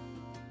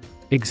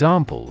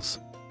 Examples: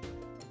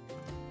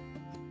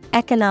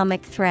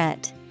 Economic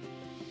threat.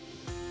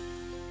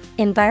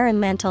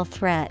 Environmental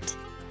threat.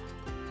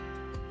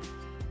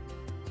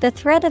 The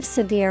threat of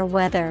severe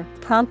weather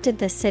prompted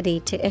the city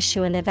to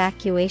issue an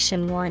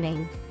evacuation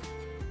warning.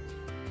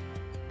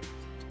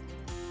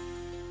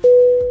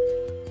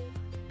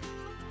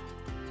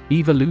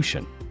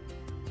 Evolution.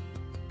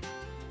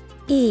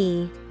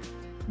 E-V-O-L-U-T-I-O-N.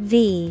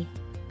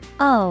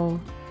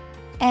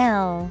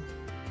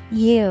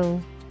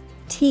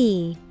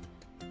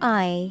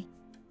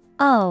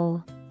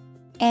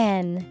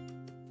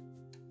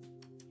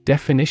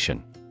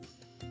 Definition.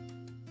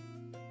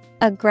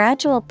 A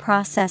gradual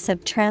process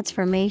of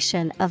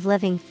transformation of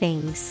living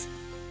things.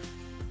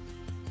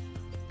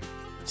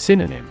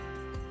 Synonym.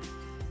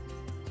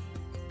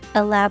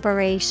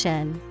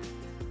 Elaboration,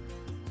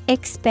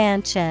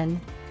 expansion,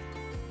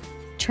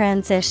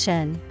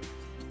 transition.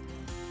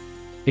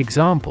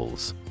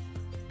 Examples.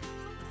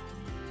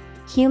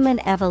 Human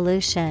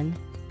evolution.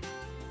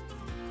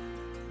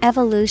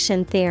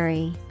 Evolution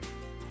theory.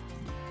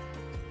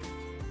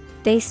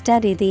 They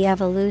study the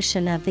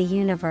evolution of the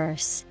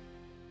universe.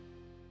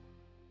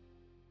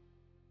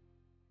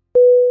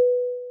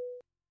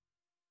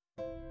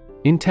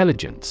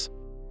 Intelligence.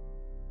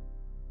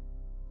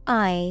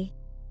 INTELLIGence.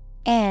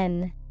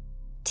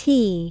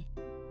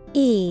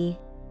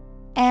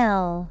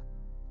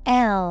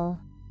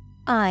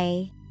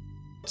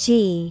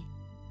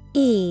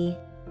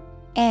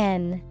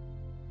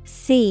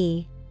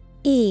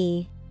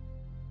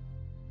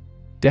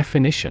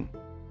 Definition.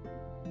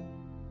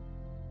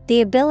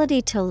 The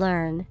ability to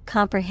learn,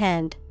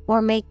 comprehend,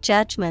 or make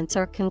judgments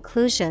or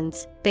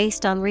conclusions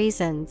based on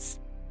reasons.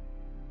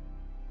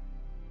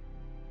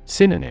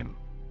 Synonym.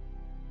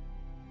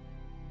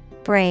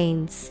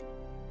 Brains,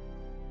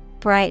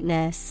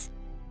 brightness,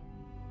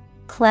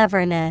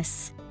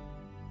 cleverness.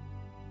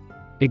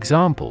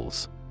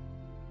 Examples.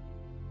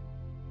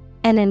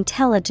 An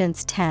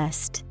intelligence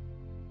test.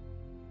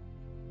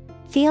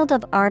 Field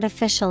of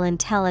artificial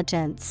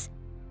intelligence.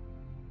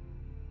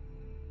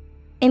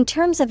 In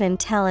terms of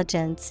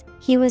intelligence,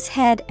 he was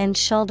head and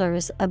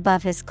shoulders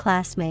above his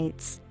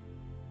classmates.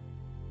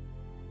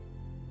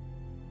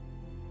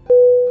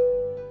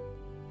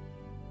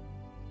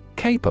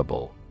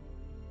 Capable.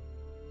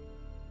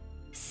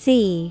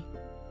 C-A-P-A-B-L-E.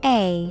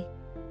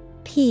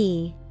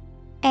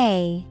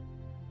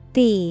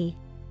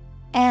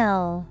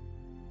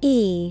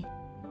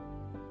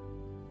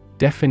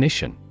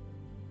 Definition.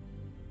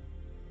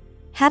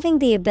 Having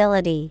the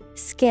ability,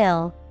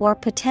 skill, or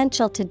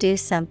potential to do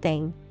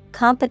something,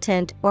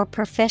 competent or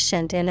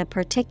proficient in a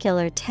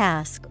particular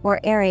task or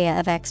area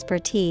of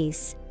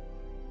expertise.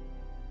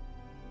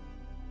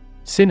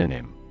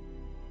 Synonym.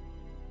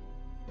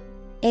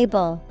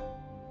 Able,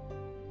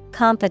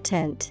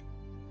 competent,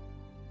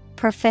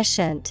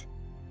 proficient.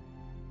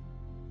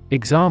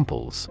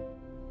 Examples.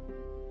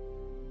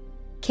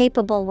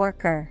 Capable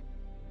worker.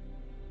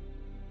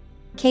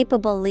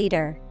 Capable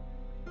leader.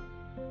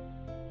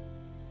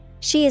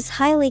 She is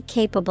highly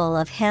capable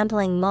of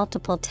handling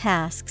multiple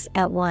tasks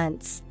at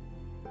once.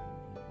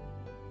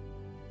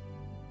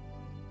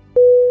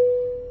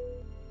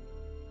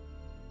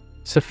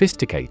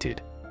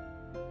 Sophisticated. Sophisticated.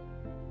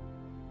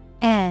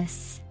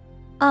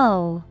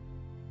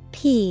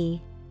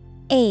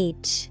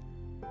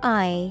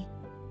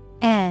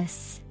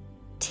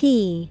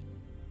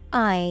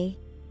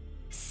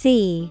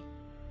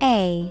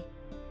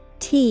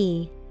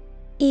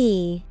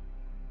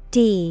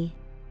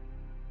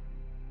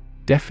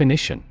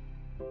 Definition.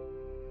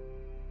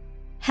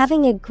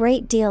 Having a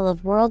great deal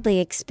of worldly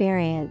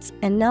experience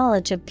and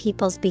knowledge of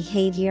people's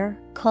behavior,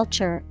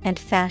 culture, and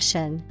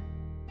fashion.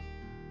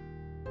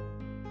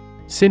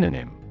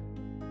 Synonym.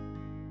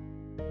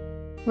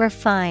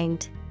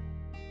 Refined,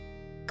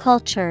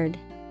 cultured,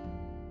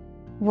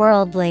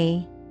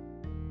 worldly.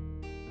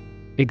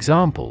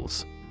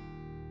 Examples.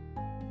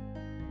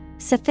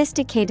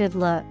 Sophisticated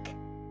look.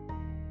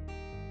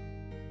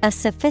 A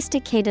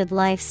sophisticated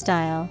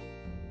lifestyle.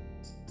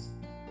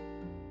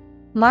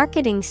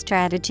 Marketing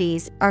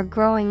strategies are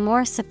growing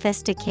more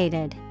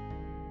sophisticated.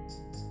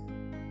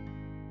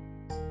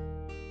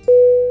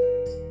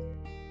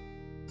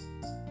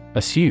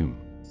 Assume.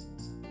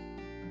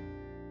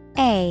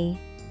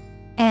 A-S-S-U-M-E.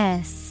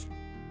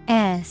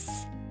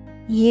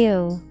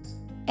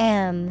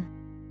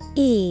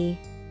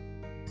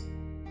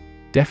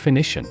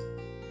 Definition.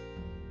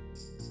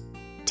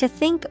 To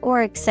think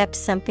or accept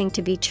something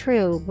to be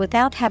true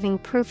without having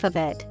proof of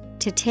it,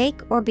 to take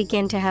or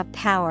begin to have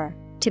power,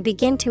 to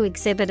begin to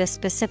exhibit a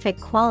specific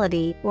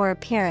quality or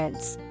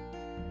appearance.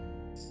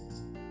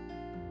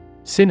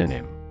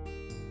 Synonym.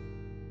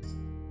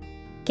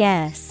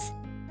 Guess,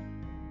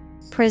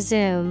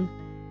 presume,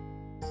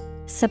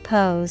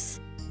 suppose.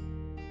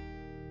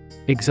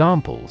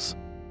 Examples.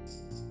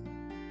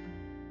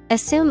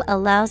 Assume a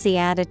lousy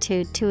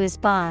attitude to his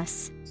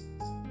boss.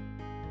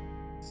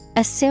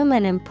 Assume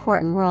an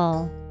important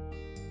role.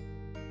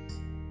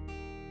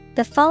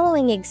 The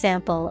following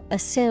example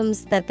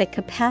assumes that the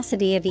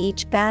capacity of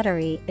each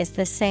battery is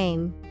the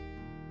same.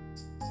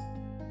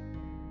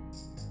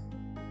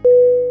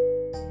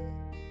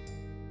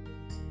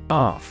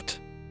 Aft.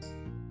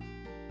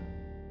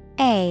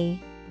 A-F-T.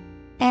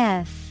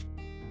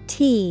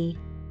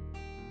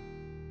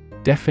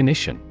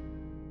 Definition: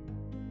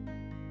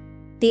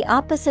 The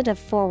opposite of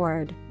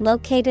forward,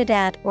 located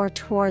at or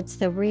towards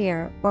the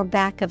rear or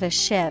back of a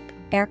ship,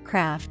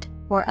 aircraft,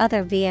 or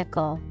other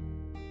vehicle.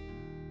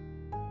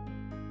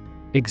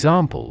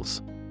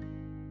 Examples: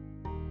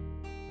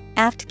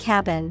 Aft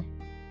cabin.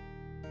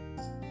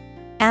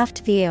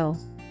 Aft view.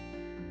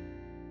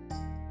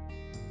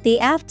 The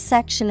aft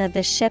section of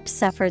the ship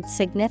suffered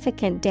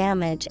significant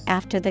damage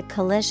after the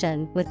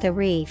collision with the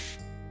reef.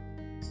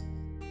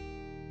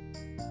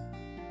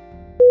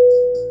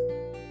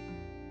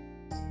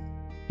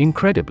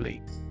 Incredibly.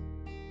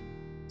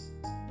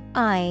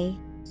 INCREDibly.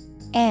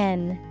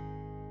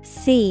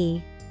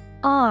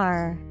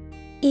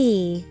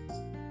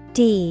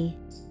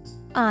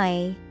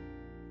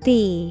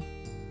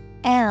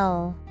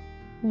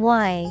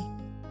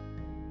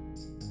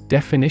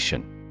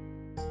 Definition: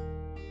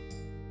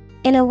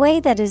 In a way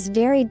that is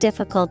very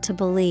difficult to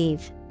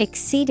believe,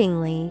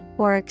 exceedingly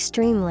or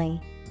extremely.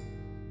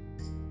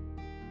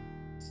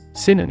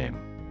 Synonym: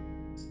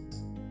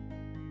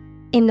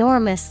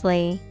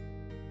 Enormously,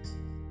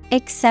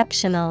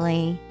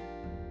 exceptionally,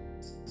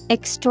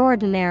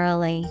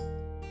 extraordinarily.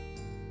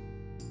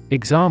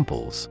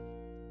 Examples: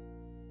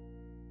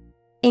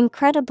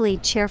 Incredibly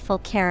cheerful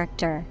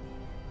character.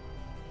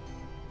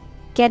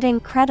 Get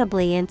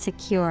incredibly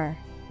insecure.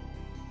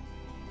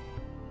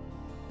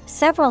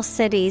 Several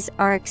cities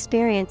are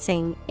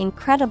experiencing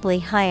incredibly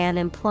high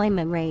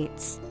unemployment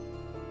rates.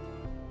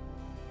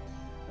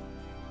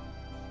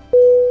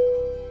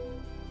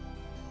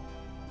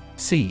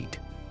 Seed.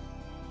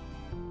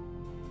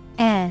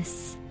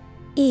 S-E-E-D.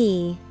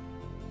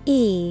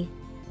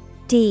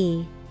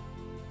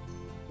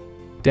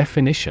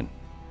 Definition: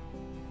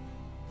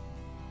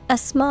 A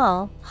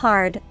small,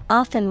 hard,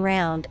 often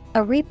round,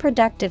 a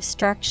reproductive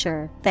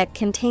structure that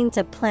contains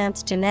a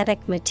plant's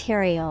genetic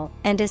material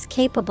and is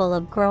capable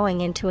of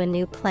growing into a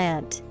new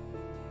plant.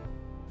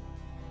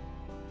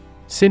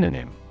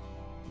 Synonym: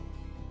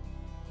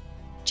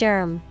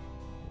 Germ,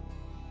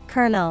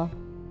 kernel,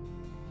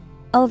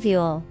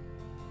 ovule.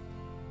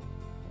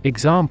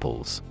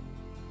 Examples: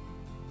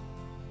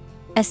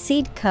 A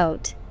seed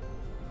coat.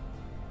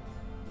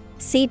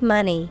 Seed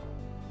money.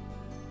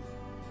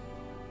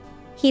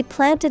 He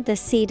planted the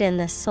seed in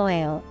the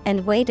soil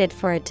and waited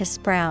for it to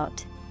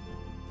sprout.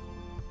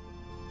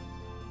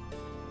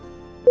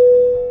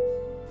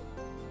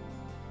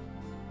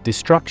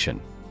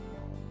 Destruction.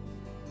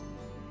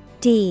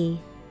 D-E-S-T-R-U-C-T-I-O-N.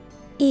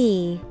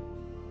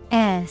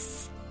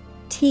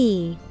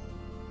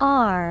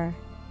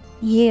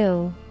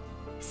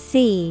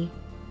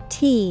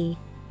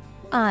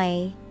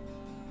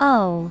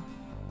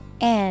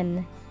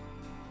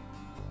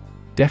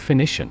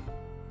 Definition: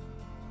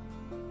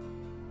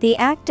 The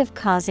act of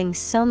causing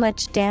so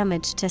much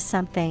damage to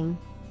something.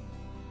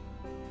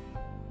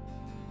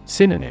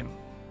 Synonym: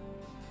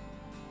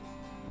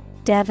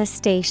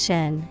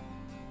 Devastation,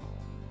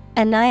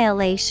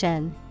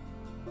 annihilation,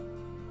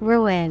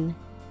 ruin.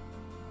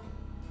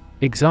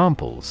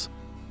 Examples: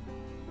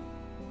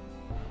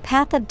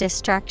 Path of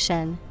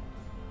destruction.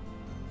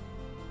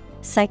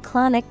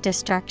 Cyclonic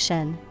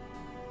destruction.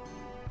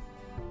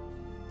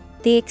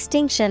 The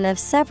extinction of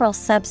several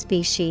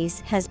subspecies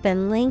has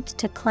been linked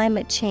to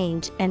climate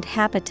change and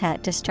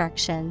habitat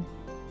destruction.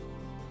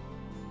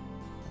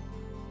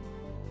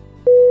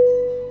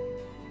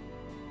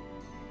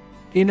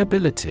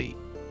 Inability.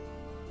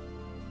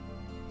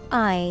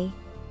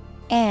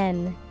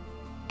 I-N-A-B-I-L-I-T-Y.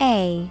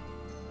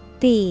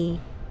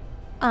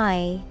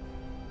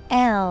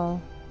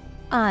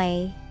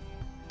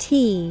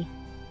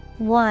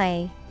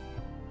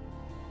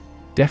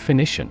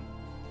 Definition: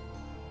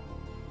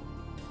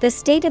 The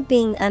state of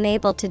being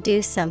unable to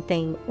do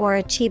something or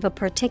achieve a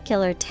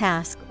particular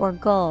task or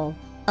goal,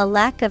 a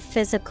lack of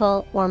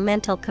physical or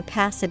mental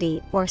capacity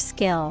or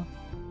skill.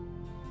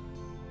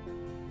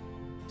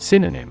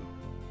 Synonym: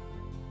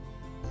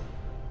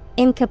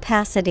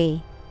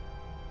 Incapacity,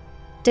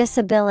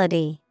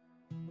 disability,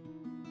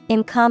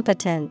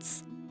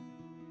 incompetence.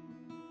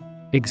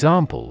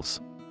 Examples: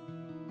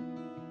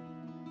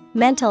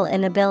 Mental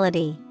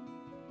inability.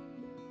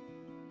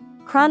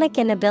 Chronic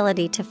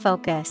inability to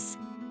focus.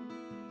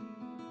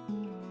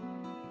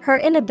 Her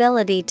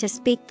inability to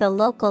speak the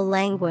local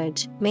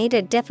language made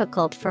it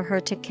difficult for her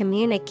to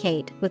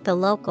communicate with the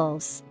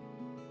locals.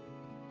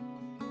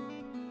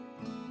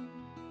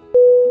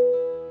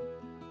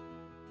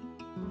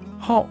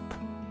 Hop.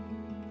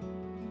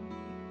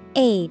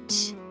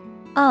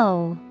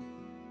 H-O-P.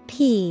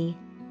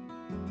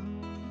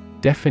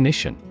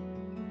 Definition: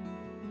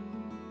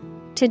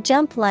 To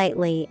jump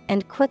lightly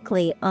and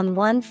quickly on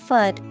one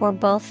foot or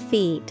both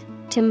feet,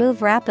 to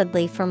move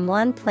rapidly from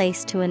one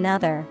place to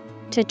another,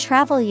 to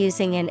travel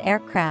using an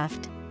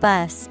aircraft,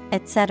 bus,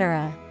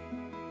 etc.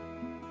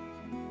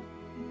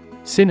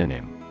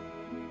 Synonym: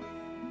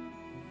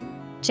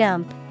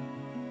 Jump,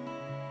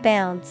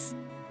 bounce,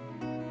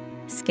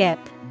 skip.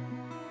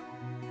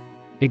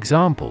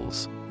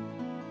 Examples: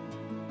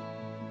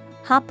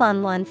 hop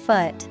on one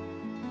foot.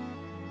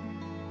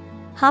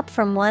 Hop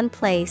from one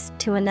place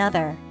to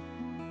another.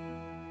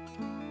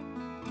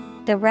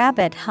 The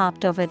rabbit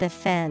hopped over the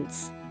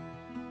fence.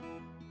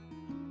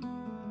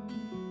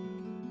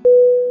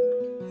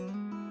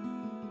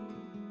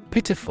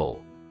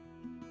 Pitiful.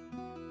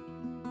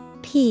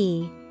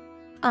 P-I-T-I-F-U-L.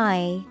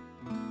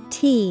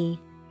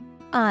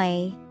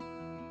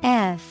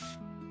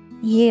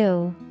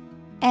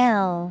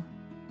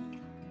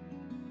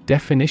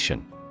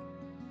 Definition: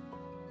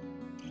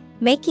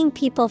 making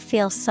people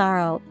feel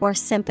sorrow or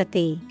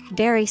sympathy,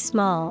 very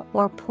small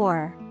or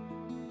poor.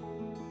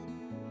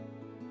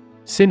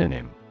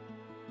 Synonym: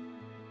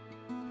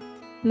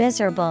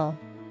 Miserable,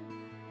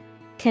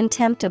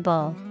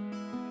 contemptible,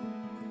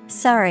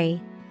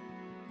 sorry.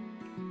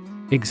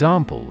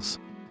 Examples: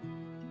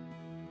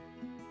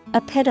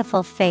 a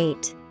pitiful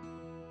fate.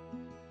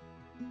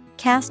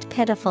 Cast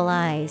pitiful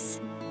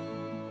eyes.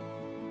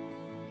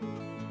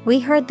 We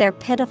heard their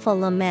pitiful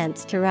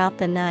laments throughout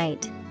the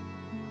night.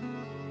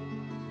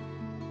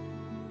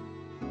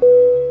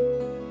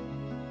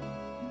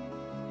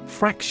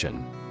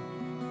 Fraction.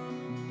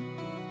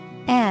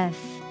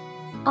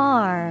 F-R-A-C-T-I-O-N.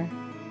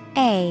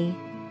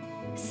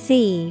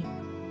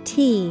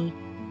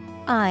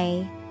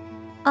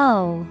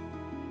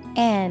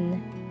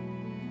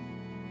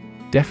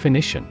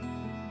 Definition: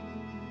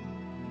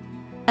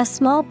 a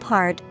small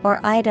part or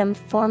item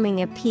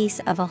forming a piece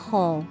of a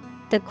whole,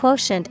 the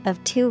quotient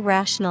of two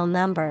rational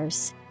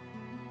numbers.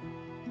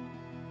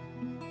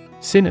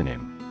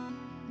 Synonym: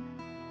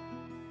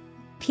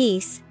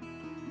 Piece,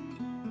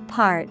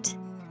 part,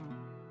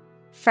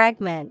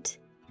 fragment.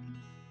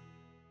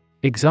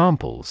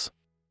 Examples: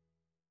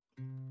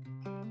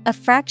 a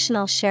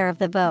fractional share of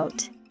the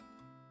vote.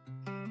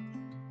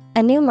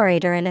 A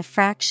numerator in a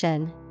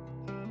fraction.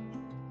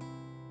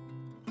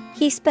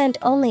 He spent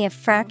only a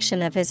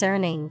fraction of his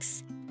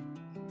earnings.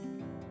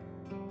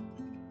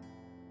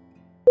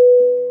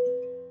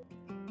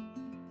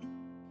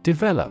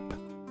 Develop.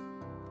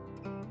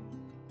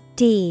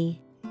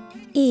 D-E-V-E-L-O-P.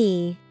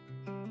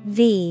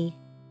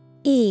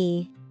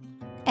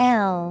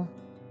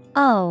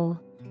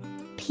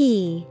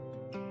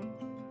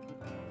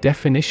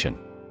 Definition: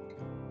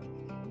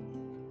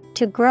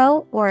 to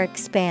grow or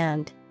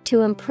expand,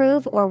 to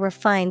improve or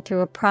refine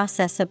through a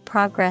process of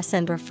progress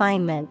and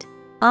refinement,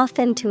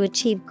 often to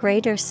achieve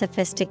greater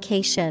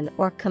sophistication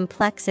or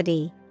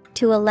complexity,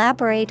 to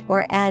elaborate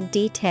or add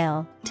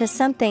detail to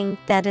something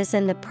that is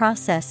in the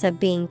process of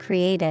being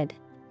created.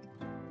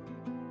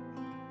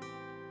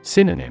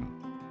 Synonym: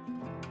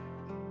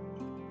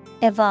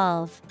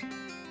 Evolve,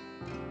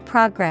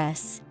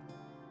 progress,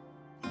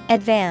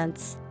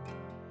 advance.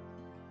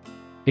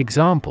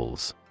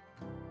 Examples: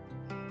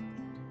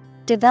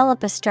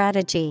 develop a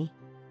strategy.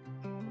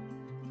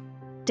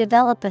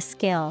 Develop a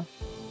skill.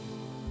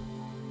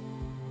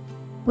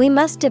 We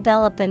must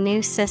develop a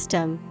new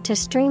system to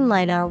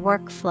streamline our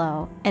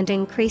workflow and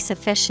increase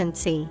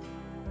efficiency.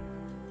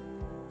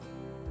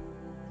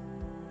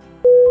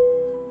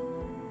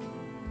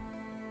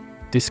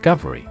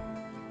 Discovery.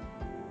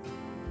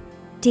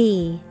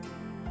 D-I-S-C-O-V-E-R-Y.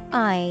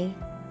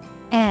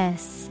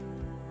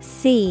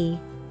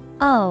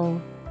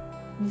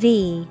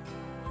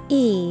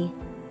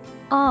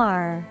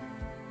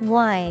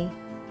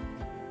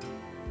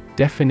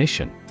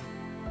 Definition: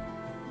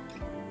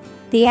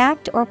 the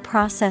act or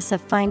process of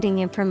finding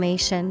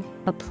information,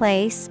 a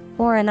place,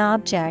 or an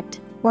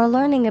object, or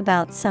learning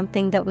about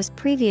something that was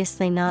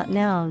previously not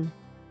known.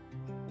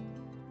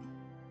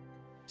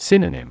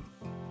 Synonym: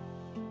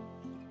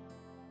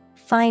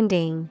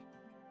 finding,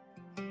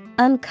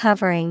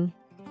 uncovering,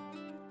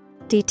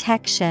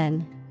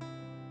 detection.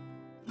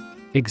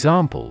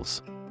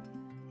 Examples: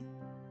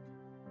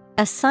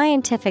 a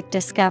scientific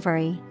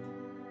discovery.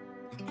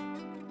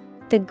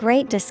 The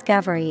great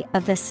discovery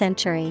of the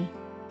century.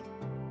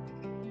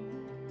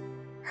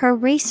 Her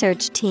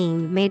research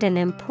team made an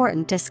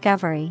important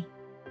discovery.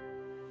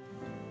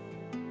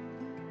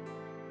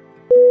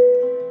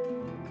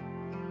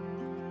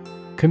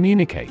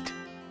 Communicate.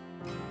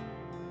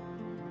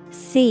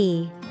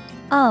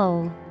 C-O-M-M-U-N-I-C-A-T-E.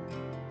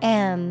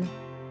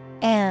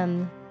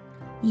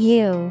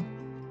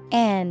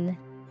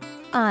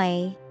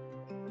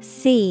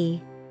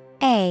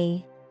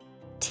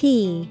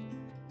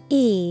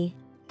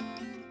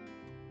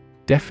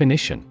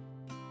 Definition: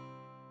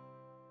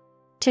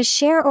 to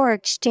share or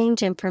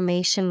exchange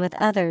information with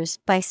others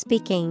by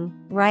speaking,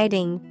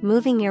 writing,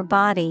 moving your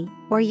body,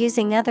 or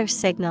using other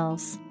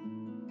signals.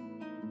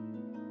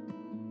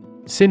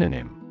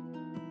 Synonym: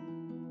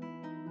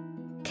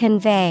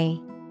 convey,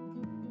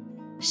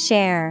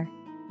 share,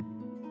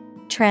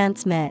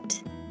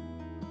 transmit.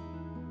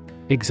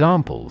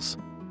 Examples: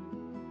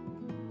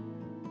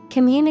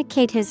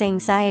 communicate his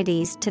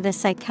anxieties to the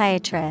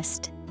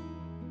psychiatrist.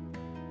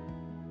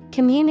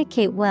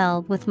 Communicate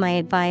well with my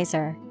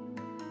advisor.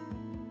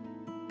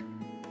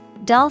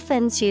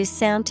 Dolphins use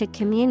sound to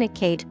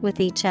communicate with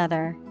each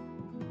other.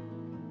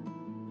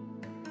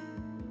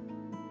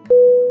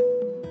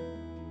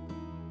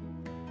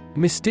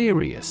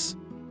 Mysterious.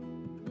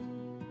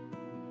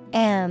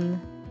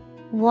 M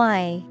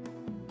Y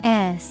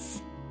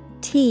S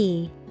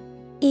T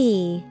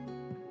E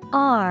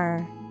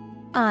R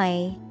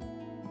I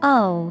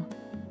O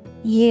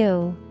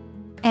U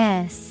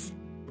S.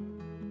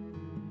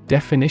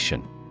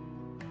 Definition: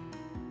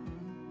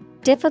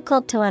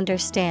 difficult to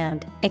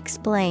understand,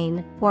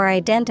 explain, or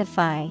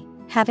identify,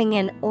 having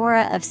an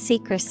aura of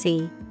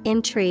secrecy,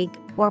 intrigue,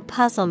 or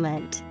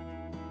puzzlement.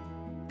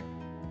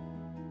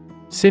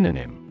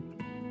 Synonym: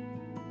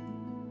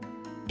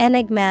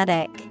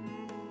 Enigmatic,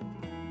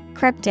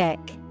 cryptic,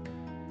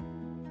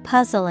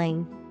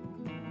 puzzling.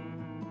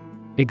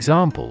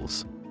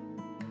 Examples: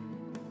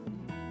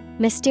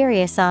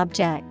 mysterious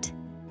object,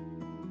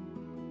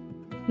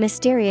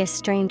 mysterious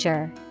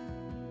stranger.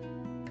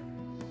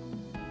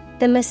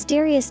 The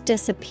mysterious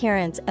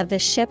disappearance of the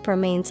ship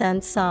remains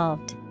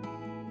unsolved.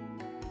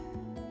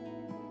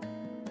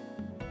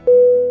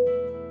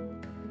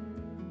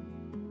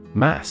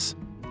 Mass.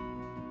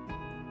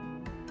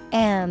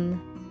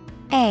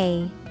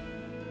 M-A-S-S.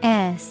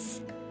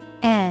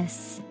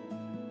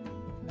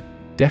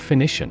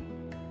 Definition: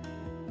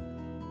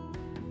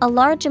 a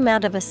large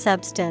amount of a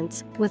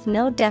substance with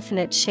no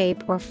definite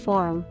shape or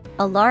form,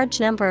 a large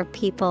number of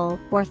people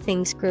or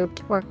things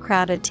grouped or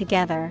crowded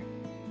together.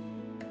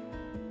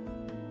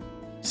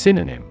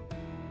 Synonym: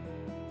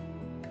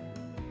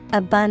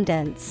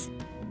 abundance,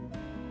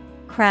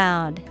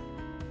 crowd,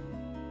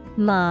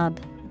 mob.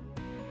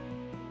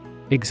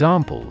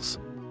 Examples: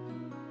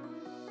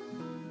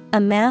 a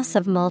mass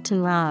of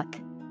molten rock,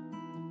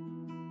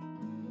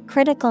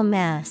 critical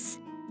mass.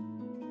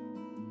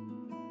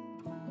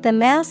 The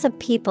mass of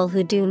people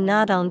who do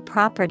not own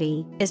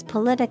property is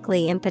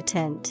politically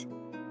impotent.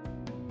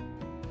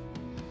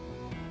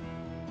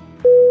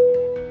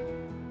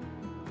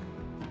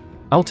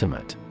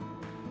 Ultimate.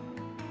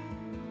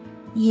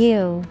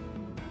 U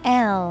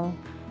L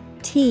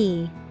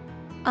T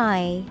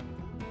I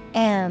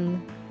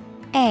M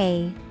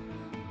A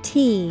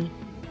T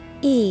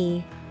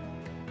E.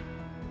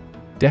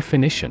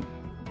 Definition: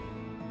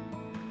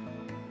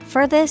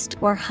 furthest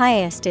or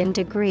highest in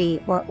degree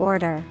or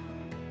order.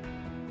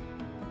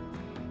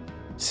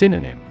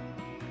 Synonym: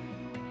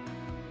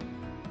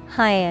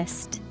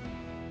 highest,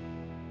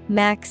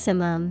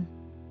 maximum,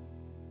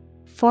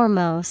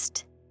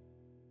 foremost.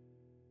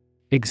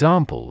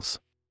 Examples: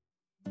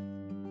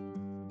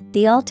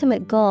 the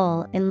ultimate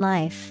goal in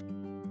life,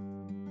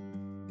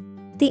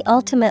 the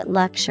ultimate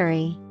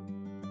luxury.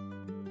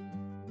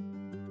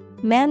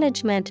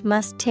 Management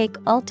must take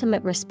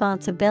ultimate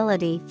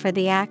responsibility for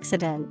the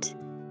accident.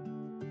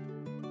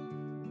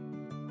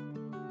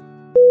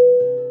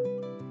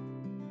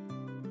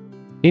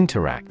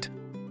 Interact.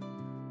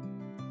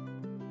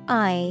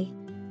 I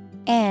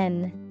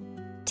N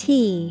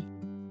T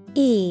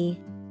E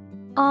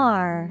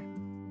R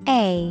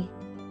A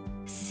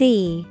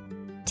C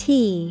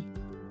T.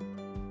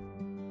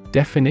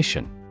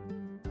 Definition: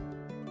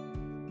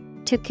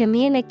 to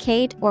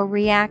communicate or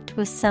react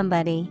with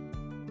somebody.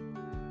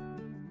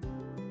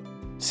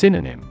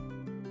 Synonym: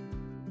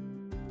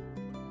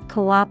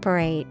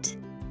 cooperate,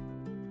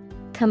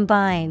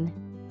 combine,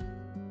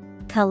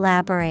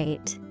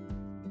 collaborate.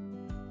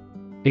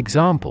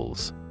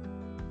 Examples: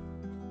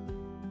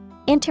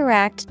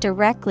 interact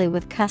directly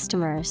with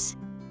customers,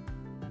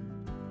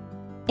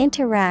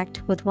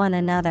 interact with one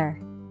another.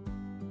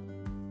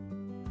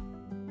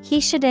 He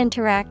should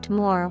interact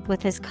more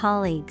with his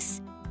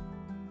colleagues.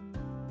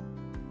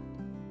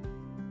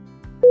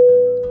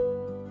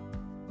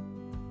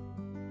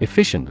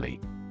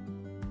 Efficiently.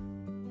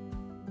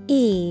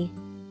 E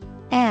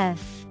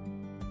F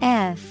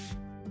F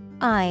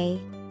I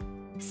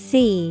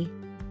C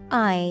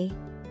I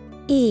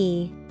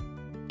E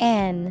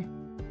N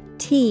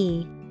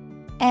T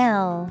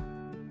L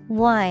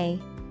Y.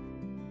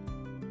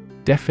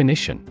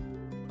 Definition: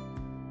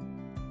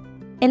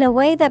 in a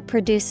way that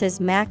produces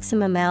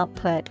maximum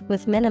output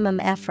with minimum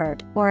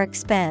effort or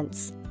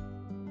expense.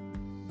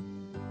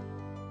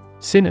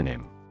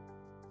 Synonym: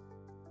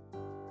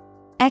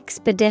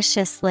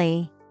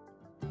 expeditiously,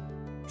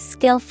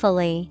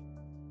 skillfully,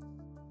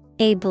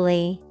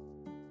 ably.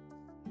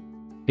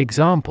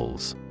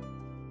 Examples: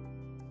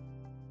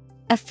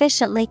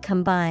 efficiently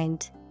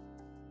combined,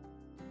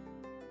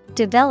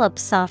 develop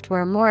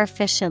software more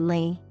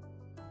efficiently.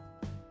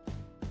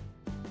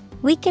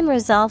 We can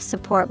resolve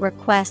support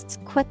requests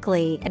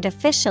quickly and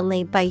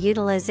efficiently by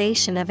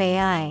utilization of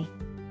AI.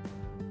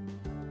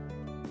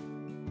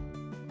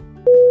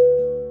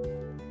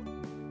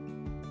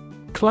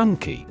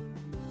 Clunky.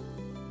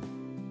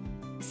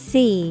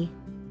 C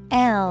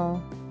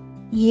L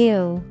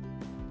U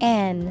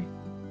N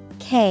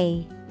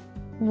K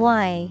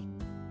Y.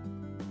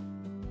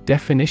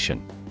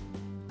 Definition: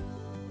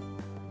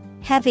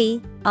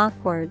 heavy,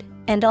 awkward,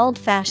 and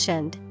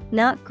old-fashioned,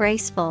 not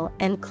graceful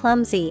and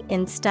clumsy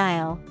in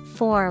style,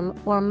 form,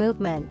 or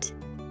movement.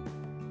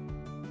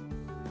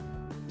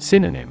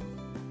 Synonym: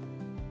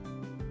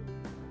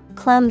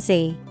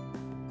 clumsy,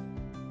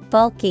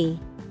 bulky,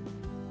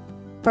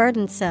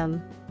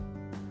 burdensome.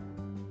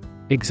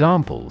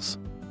 Examples: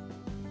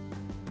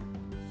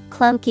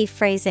 clunky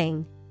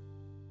phrasing,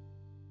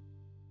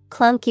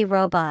 clunky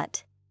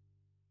robot.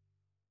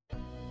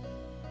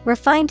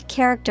 Refined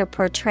character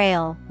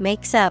portrayal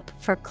makes up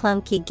for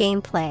clunky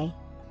gameplay.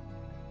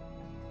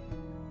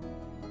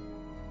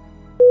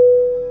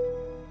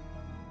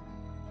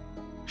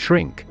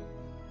 Shrink.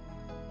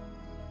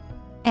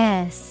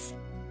 S-H-R-I-N-K.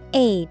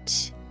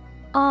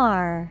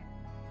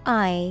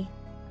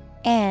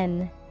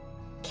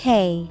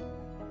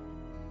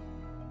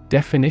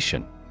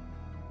 Definition.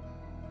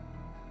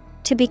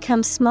 To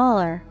become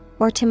smaller,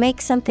 or to make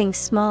something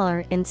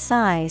smaller in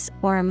size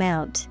or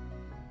amount.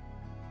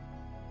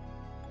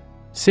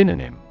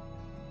 Synonym.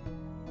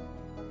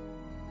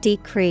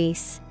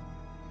 Decrease,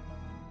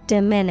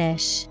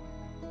 diminish,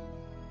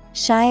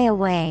 shy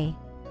away.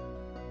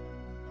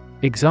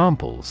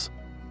 Examples.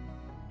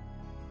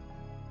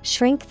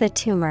 Shrink the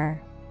tumor.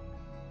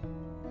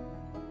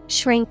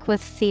 Shrink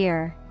with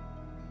fear.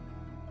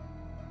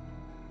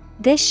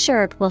 This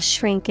shirt will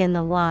shrink in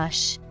the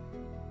wash.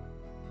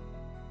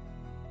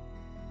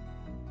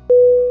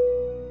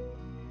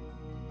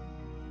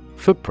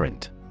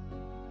 Footprint.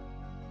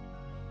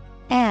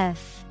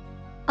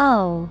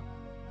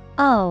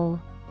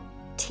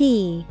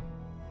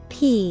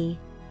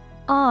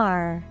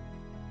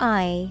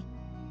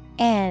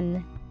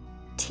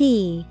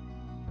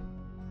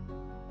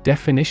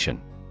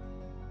 Definition.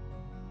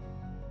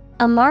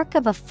 A mark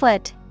of a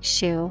foot,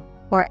 shoe,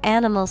 or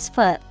animal's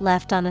foot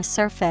left on a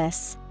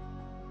surface.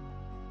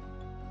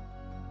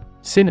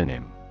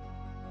 Synonym.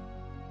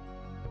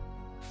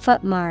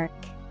 Footmark,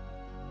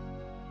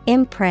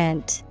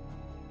 imprint,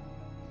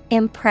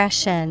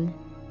 impression.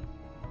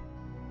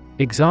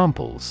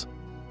 Examples.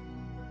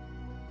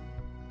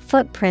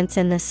 Footprints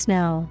in the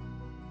snow.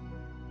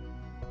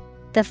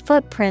 The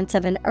footprints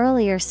of an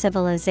earlier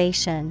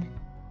civilization.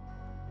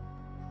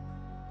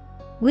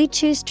 We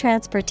choose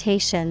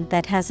transportation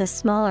that has a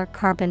smaller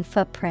carbon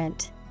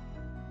footprint.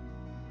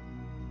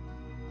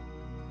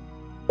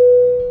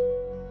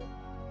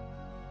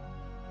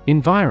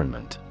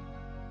 Environment.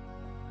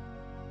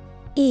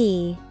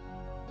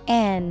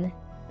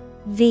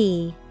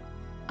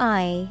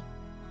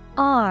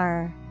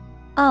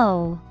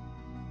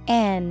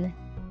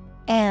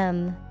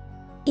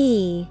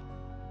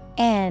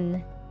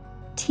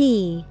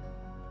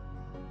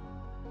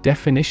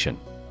 Definition.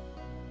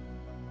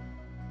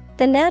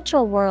 The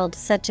natural world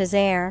such as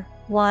air,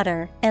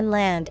 water, and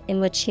land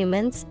in which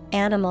humans,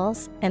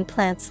 animals, and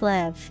plants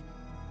live.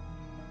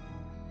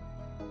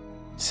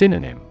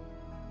 Synonym.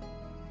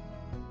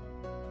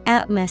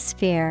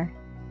 Atmosphere,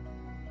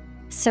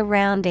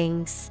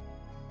 surroundings,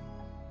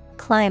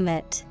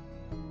 climate.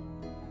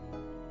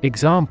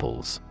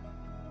 Examples.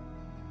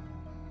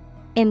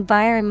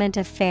 Environment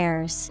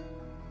affairs.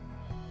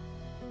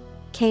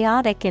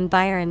 Chaotic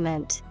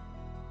environment.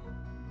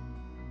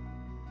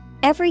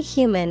 Every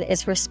human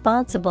is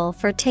responsible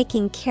for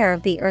taking care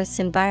of the Earth's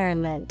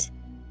environment.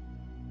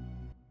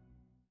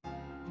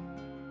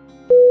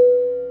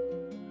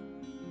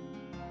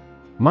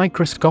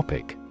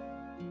 Microscopic.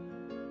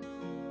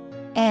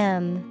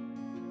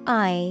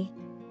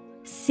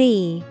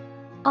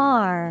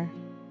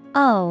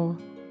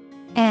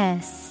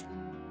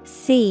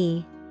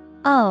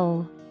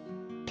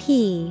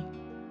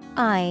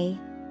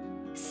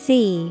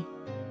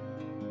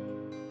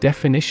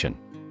 Definition.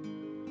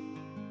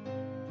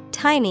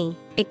 Tiny,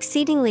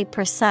 exceedingly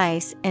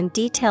precise and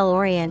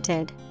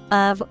detail-oriented,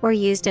 of or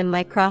used in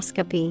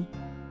microscopy.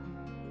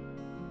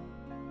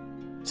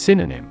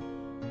 Synonym.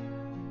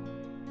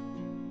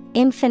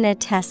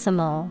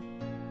 Infinitesimal,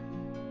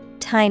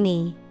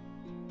 tiny,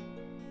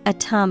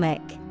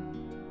 atomic.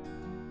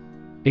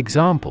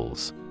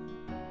 Examples.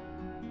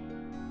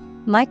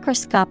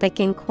 Microscopic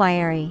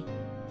inquiry.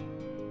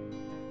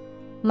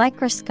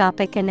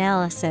 Microscopic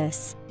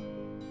analysis.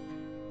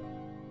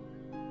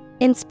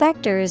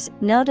 Inspectors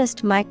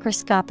noticed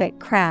microscopic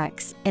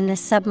cracks in the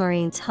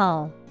submarine's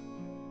hull.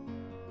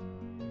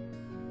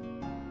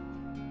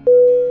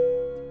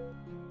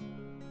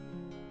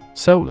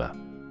 Solar.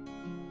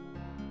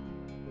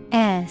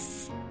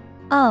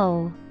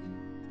 S-O-L-A-R.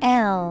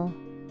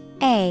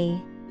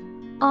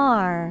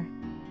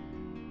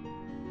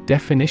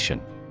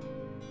 Definition.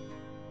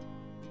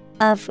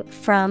 Of,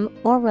 from,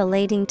 or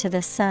relating to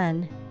the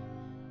sun.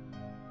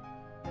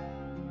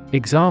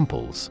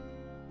 Examples.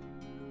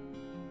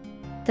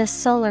 The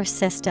solar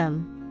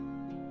system.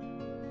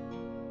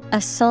 A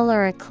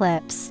solar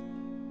eclipse.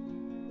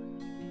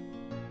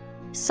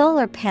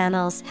 Solar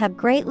panels have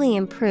greatly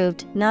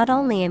improved not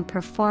only in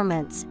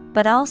performance,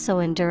 but also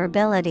in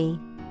durability.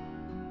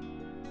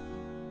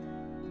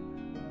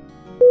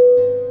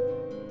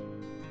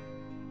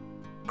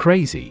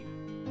 Crazy.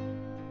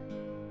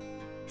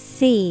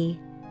 C-R-A-Z-Y.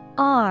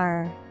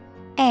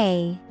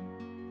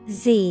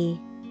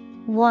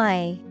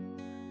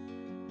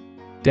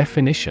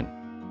 Definition.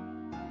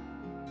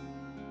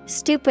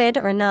 Stupid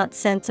or not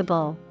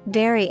sensible,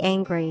 very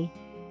angry.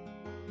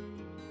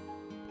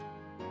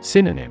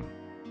 Synonym.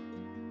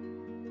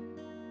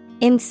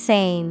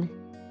 Insane,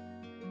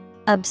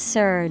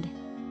 absurd,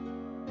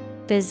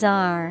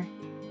 bizarre.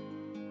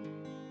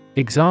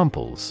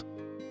 Examples.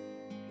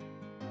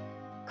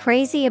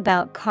 crazy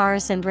about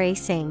cars and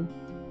racing.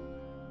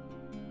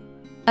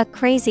 A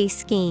crazy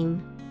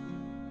scheme.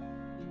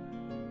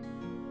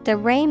 The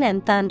rain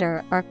and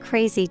thunder are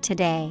crazy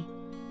today.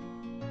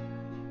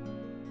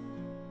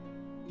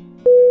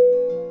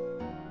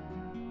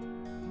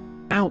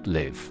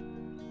 Outlive.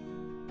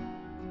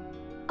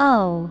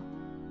 O-U-T-L-I-V-E.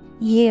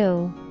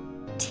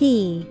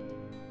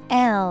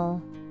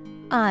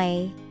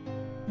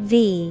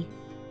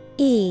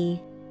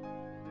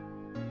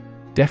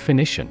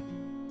 Definition: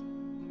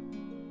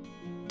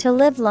 to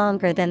live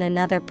longer than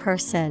another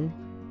person.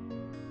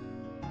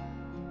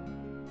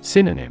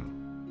 Synonym: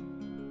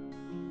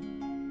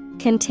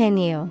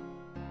 Continue,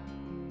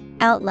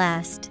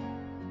 outlast,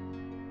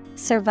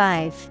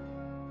 survive.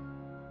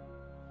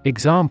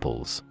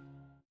 Examples: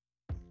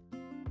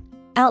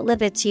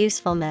 Outlive its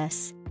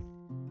usefulness.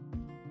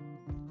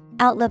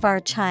 Outlive our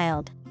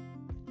child.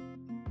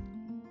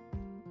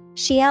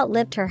 She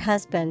outlived her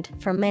husband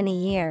for many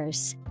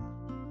years.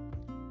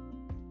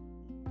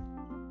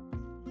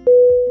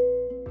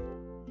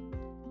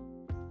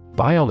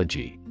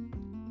 Biology.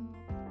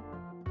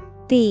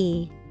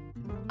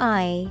 B-I-O-L-O-G-Y.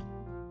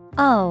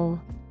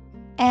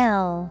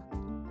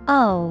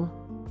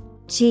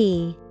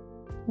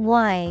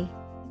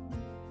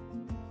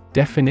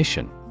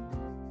 Definition: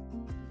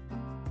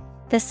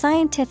 the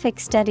scientific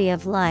study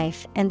of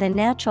life and the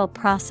natural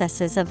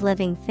processes of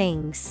living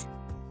things.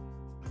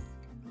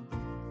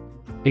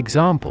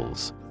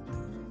 Examples: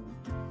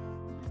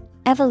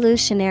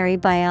 evolutionary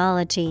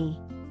biology,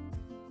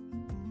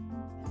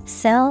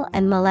 cell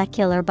and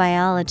molecular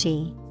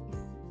biology.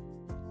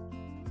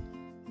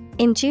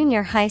 In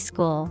junior high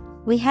school,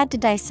 we had to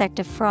dissect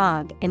a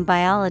frog in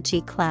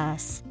biology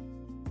class.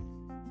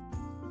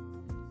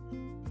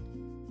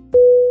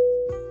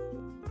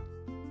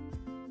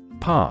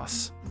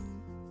 Pass.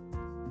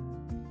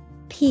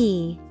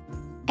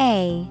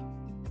 P-A-S-S-E.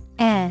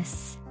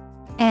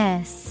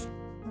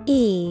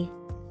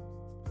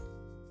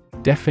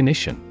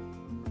 Definition: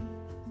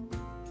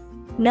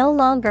 no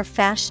longer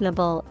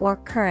fashionable or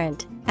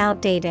current,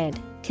 outdated,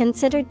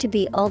 considered to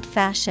be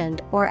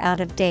old-fashioned or out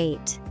of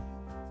date.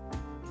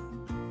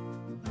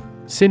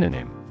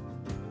 Synonym: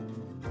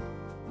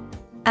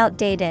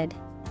 outdated,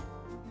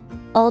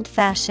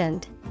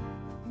 old-fashioned,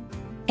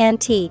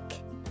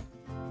 antique.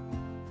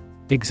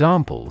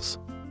 Examples: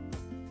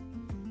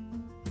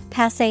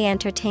 passé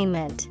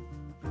entertainment,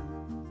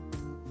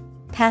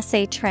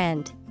 passé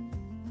trend.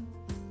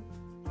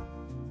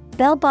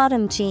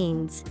 Bell-bottom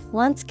jeans,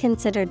 once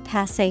considered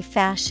passé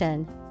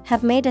fashion,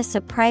 have made a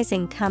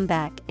surprising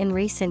comeback in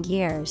recent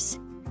years.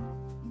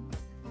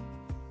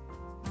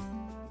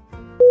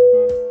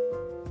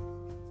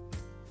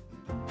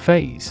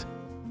 Phase.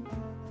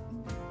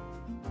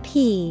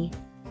 P-H-A-S-E.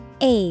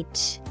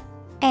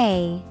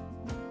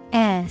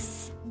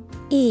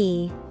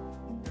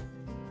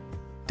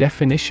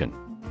 Definition: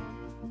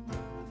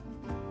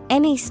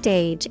 any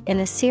stage in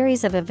a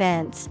series of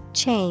events,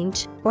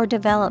 change, or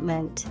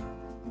development.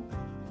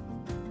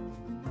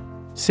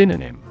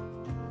 Synonym: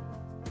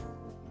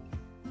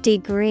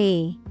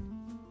 degree,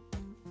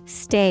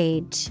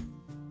 stage,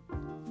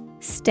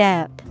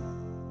 step.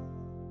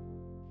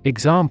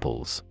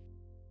 Examples: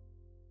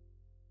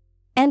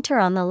 enter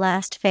on the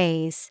last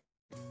phase.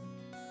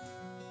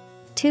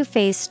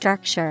 Two-phase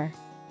structure.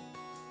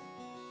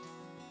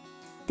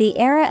 The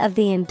era of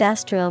the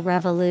Industrial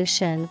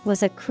Revolution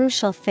was a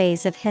crucial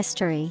phase of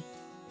history.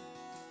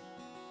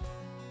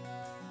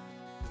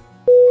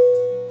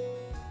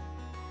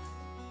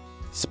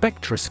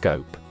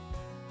 Spectroscope.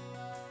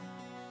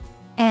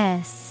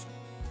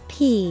 S-P-E-C-T-R-O-S-C-O-P-E.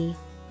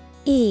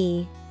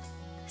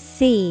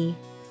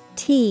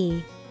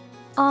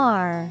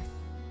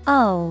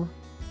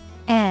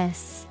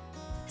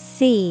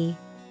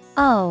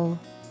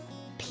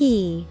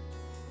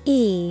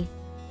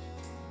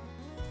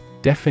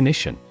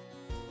 Definition: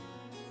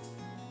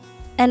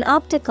 an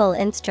optical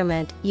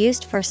instrument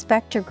used for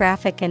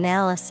spectrographic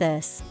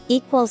analysis,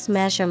 equals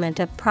measurement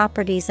of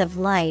properties of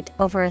light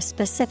over a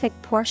specific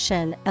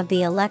portion of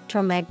the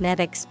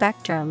electromagnetic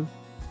spectrum.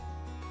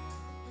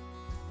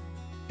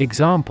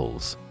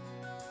 Examples: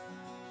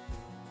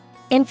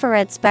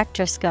 infrared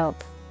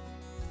spectroscope,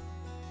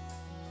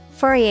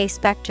 Fourier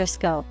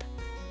spectroscope.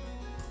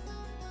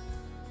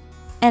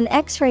 An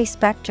X-ray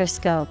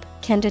spectroscope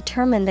can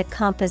determine the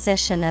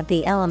composition of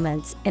the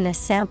elements in a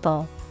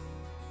sample.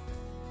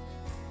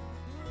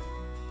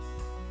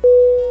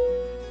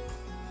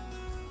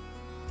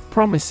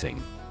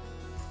 Promising.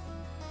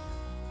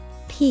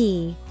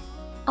 P-R-O-M-I-S-I-N-G.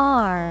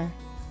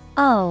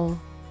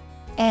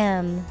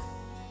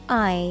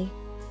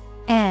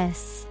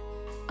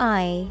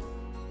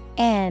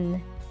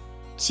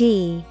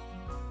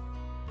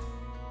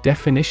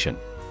 Definition: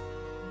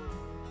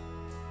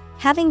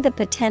 having the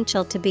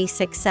potential to be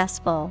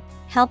successful,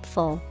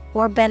 helpful,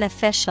 or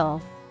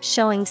beneficial,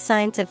 showing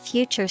signs of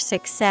future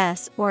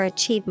success or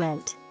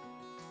achievement.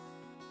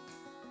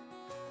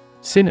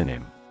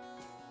 Synonym: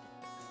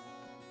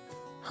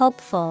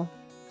 hopeful,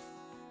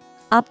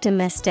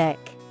 optimistic,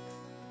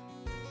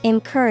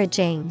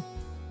 encouraging.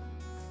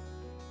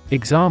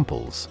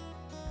 Examples: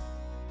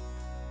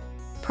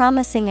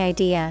 Promising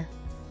idea.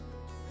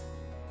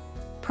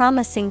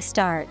 Promising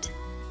start.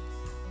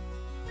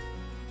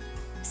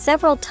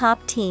 Several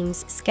top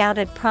teams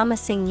scouted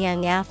promising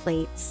young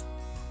athletes.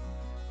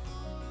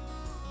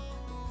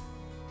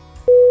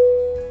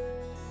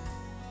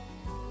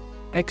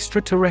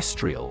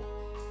 Extraterrestrial.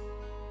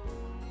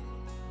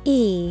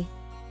 E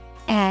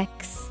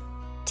X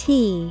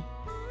T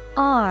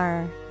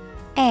R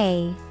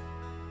A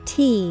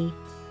T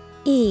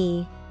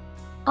E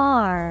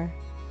R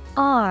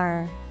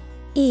R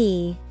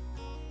E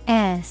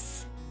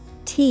S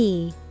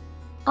T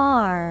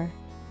R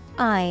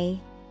I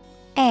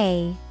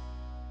A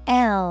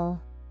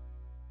L.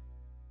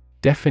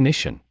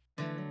 Definition.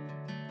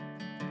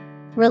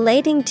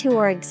 Relating to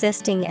or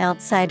existing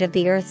outside of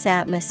the Earth's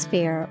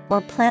atmosphere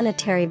or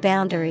planetary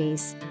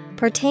boundaries,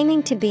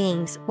 pertaining to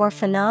beings or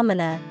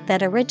phenomena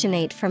that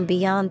originate from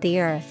beyond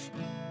the Earth.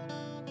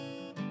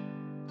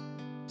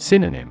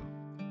 Synonym.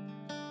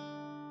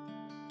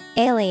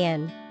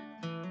 Alien,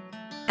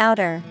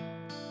 outer,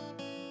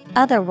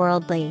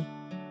 otherworldly.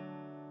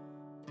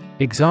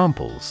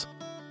 Examples.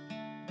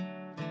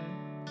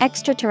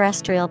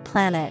 Extraterrestrial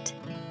planet.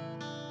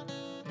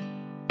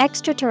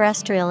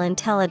 Extraterrestrial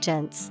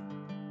intelligence.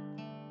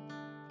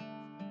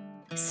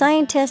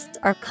 Scientists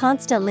are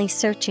constantly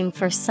searching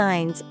for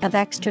signs of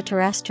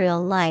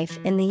extraterrestrial life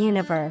in the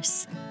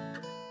universe.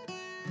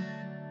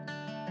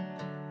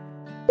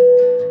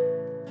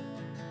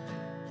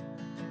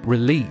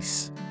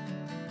 Release.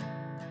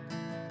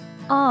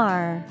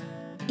 R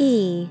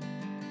E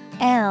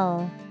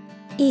L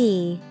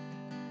E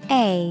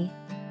A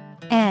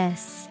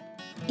S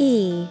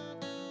E.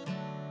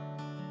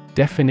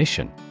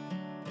 Definition.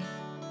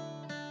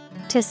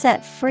 To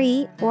set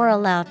free or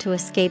allow to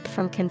escape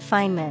from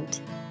confinement.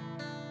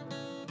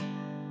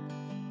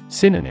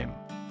 Synonym.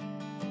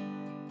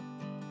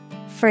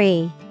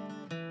 Free,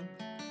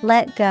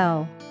 let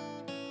go,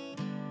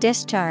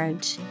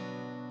 discharge.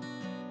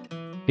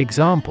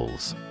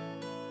 Examples.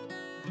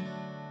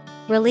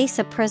 Release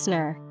a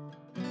prisoner.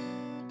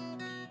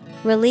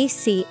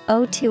 Release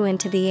CO2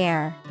 into the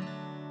air.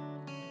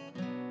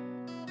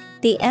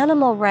 The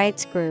animal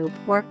rights group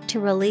worked to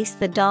release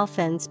the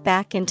dolphins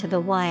back into the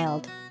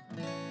wild.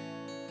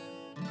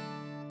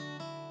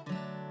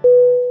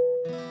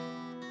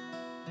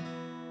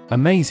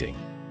 Amazing.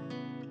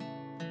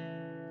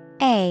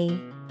 A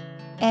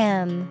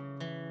M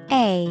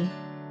A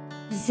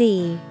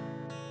Z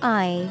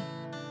I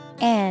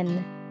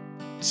N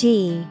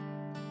G.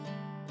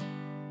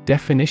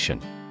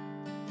 Definition.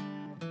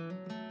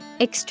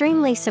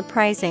 Extremely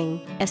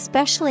surprising,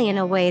 especially in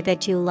a way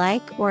that you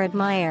like or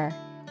admire.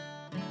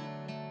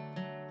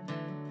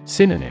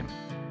 Synonym.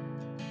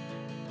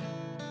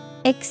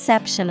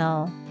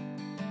 Exceptional,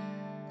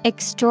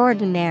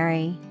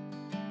 extraordinary,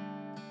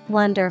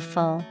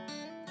 wonderful.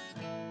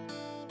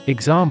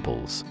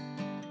 Examples.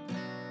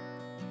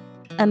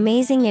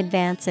 Amazing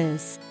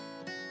advances.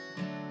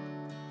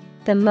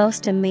 The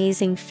most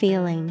amazing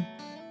feeling.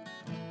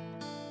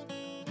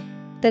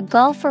 The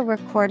golfer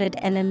recorded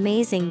an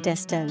amazing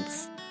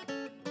distance.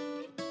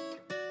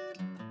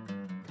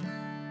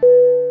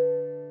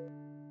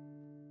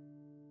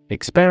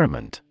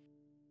 Experiment.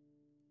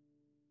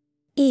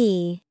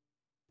 E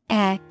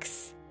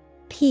X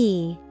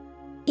P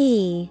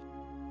E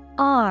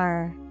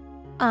R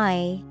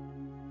I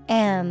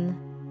M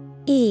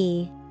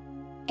E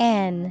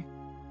N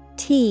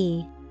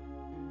T.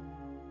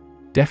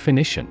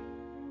 Definition.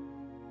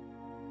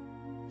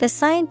 The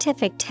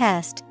scientific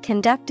test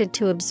conducted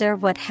to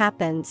observe what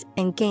happens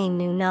and gain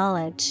new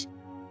knowledge.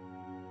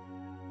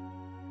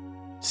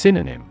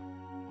 Synonym.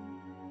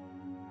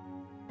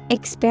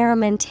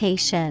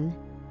 Experimentation,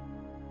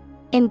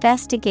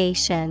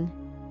 investigation.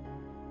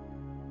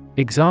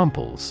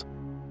 Examples.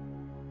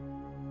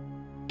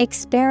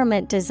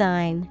 Experiment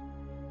design.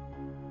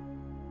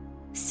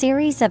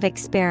 Series of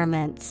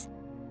experiments.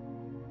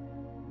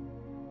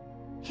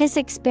 His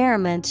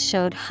experiments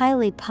showed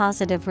highly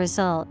positive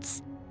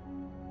results.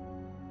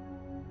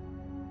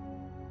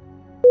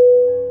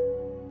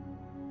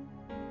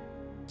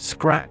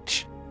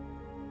 Scratch.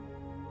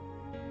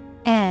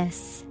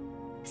 S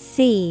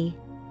C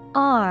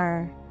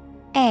R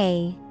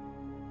A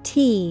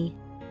T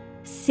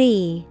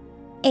C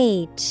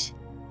H.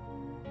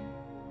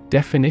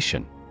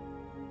 Definition.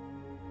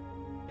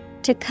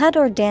 To cut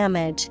or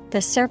damage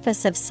the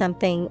surface of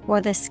something or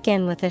the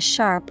skin with a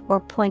sharp or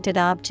pointed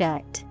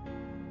object.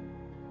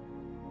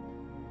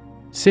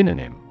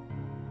 Synonym.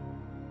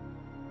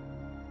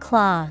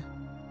 Claw,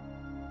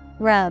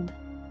 rub,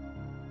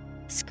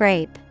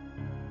 scrape.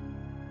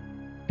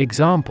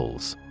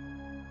 Examples.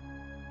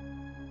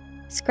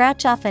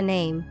 Scratch off a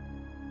name.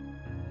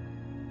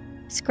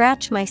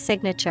 Scratch my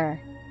signature.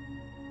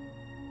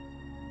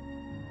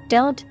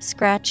 Don't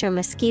scratch your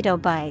mosquito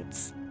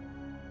bites.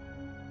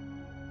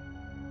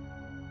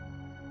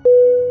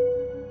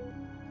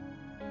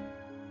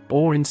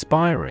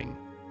 Awe-inspiring.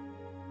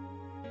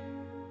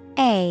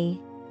 A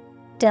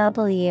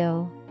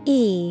W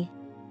E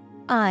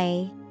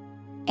I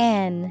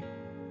N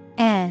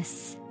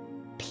S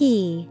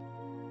P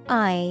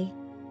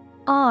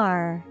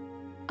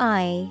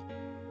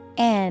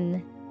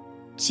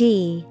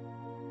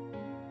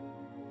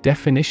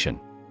Definition: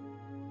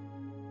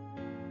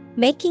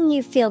 making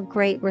you feel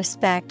great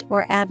respect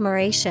or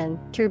admiration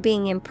through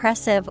being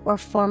impressive or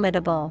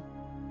formidable.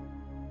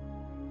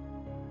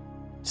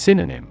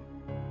 Synonym: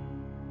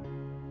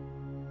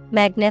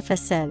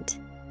 Magnificent,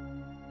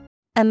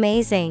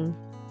 amazing,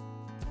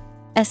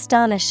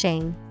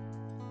 astonishing.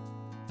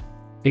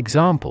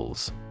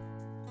 Examples: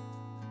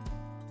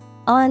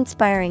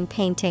 awe-inspiring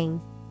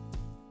painting,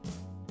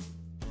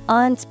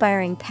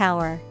 awe-inspiring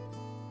power.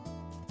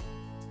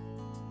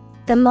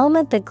 The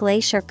moment the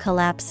glacier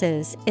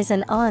collapses is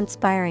an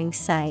awe-inspiring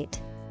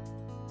sight.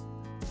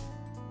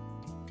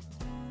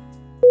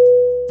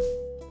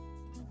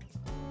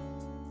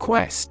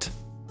 Quest.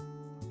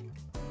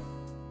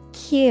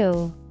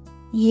 Q-U-E-S-T.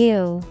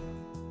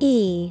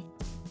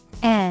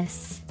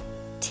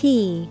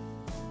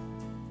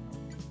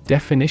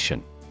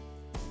 Definition: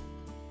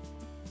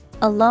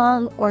 a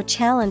long or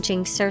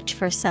challenging search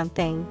for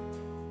something.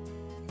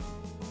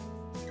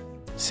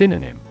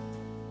 Synonym: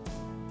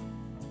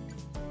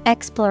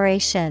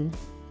 exploration,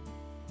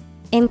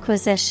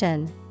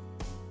 inquisition,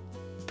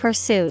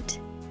 pursuit.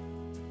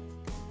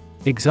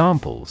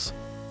 Examples: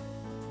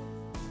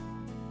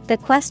 the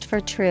quest for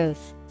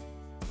truth,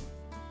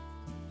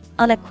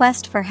 on a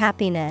quest for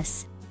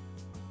happiness.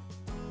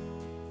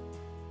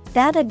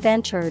 That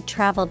adventurer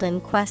traveled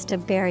in quest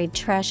of buried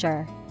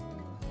treasure.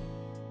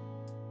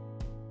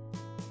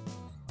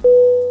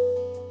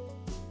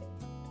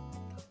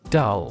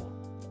 Dull.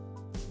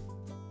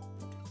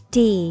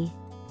 D-U-L-L.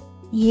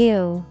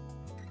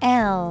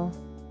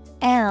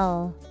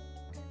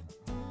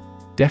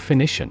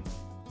 Definition: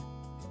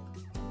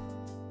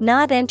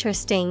 not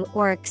interesting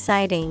or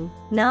exciting,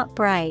 not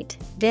bright,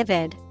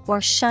 vivid,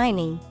 or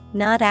shiny,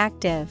 not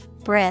active,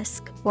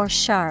 brisk, or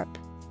sharp.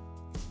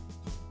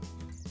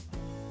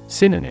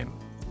 Synonym: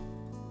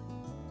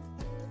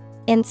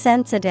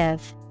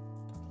 insensitive,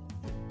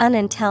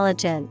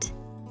 unintelligent,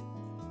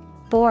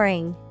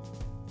 boring.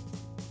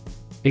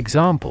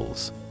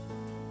 Examples: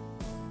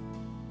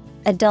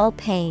 a dull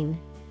pain,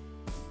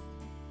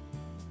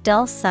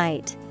 dull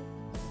sight.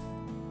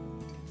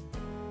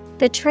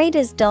 The trade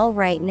is dull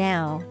right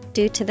now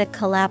due to the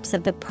collapse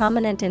of the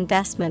prominent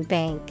investment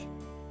bank.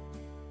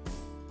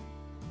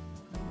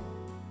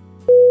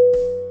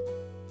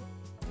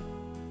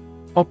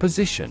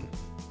 Opposition.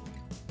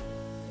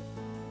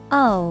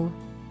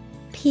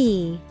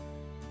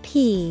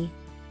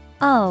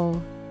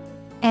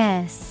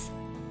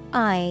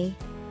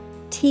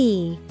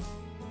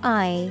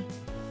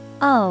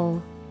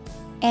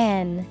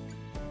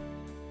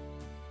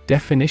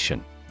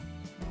 Definition: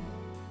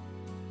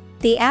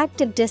 the act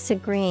of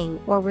disagreeing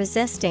or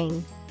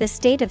resisting, the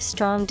state of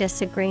strong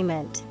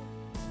disagreement.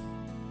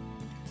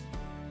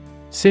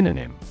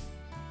 Synonym: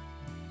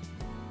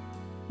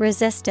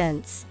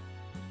 resistance,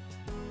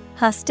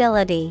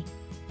 hostility,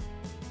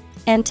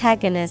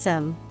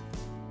 antagonism.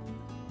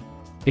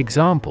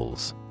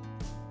 Examples: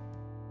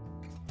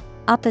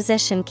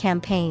 opposition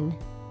campaign,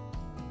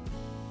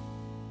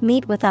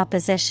 meet with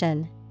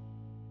opposition.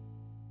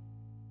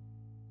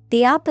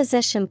 The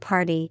opposition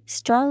party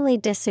strongly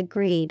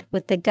disagreed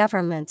with the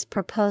government's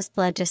proposed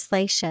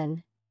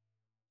legislation.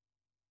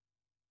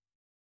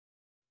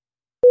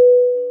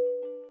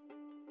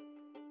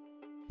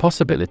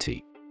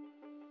 Possibility.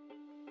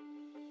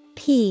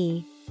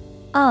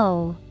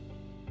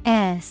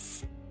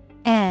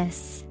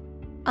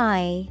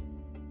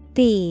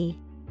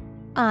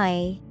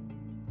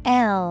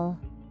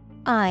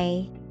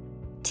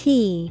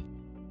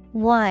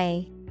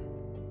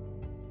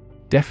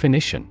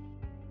 Definition: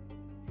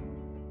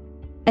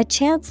 a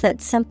chance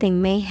that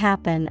something may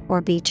happen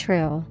or be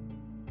true.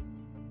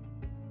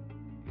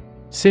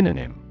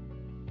 Synonym: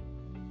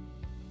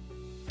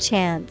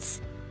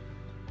 chance,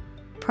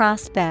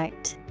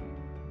 prospect,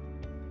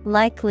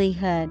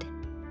 likelihood.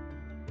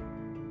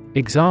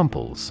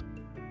 Examples: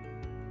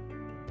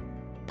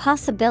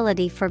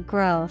 possibility for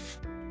growth,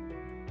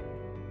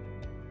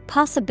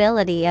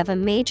 possibility of a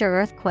major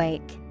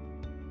earthquake.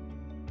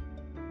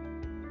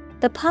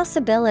 The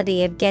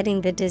possibility of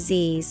getting the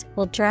disease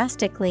will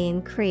drastically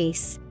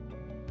increase.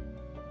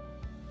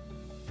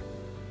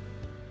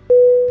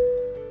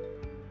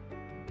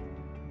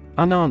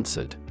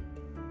 Unanswered.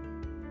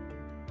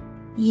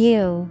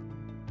 U-N-A-N-S-W-E-R-E-D.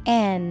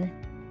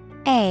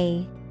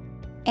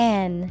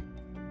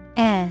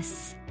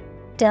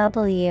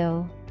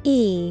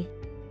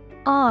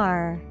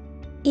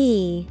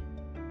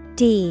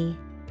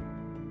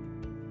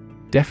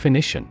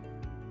 Definition: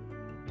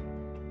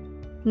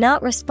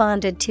 not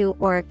responded to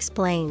or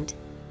explained.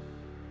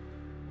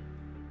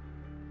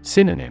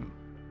 Synonym: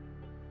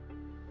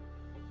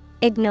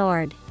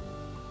 ignored,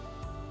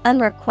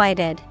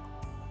 unrequited,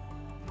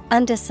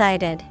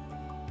 undecided.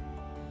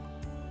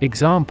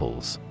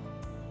 Examples: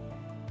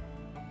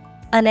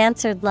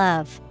 unanswered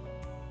love,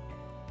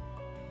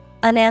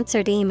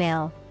 unanswered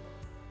email.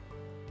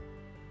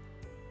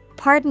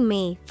 Pardon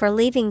me for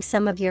leaving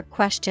some of your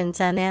questions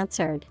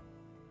unanswered.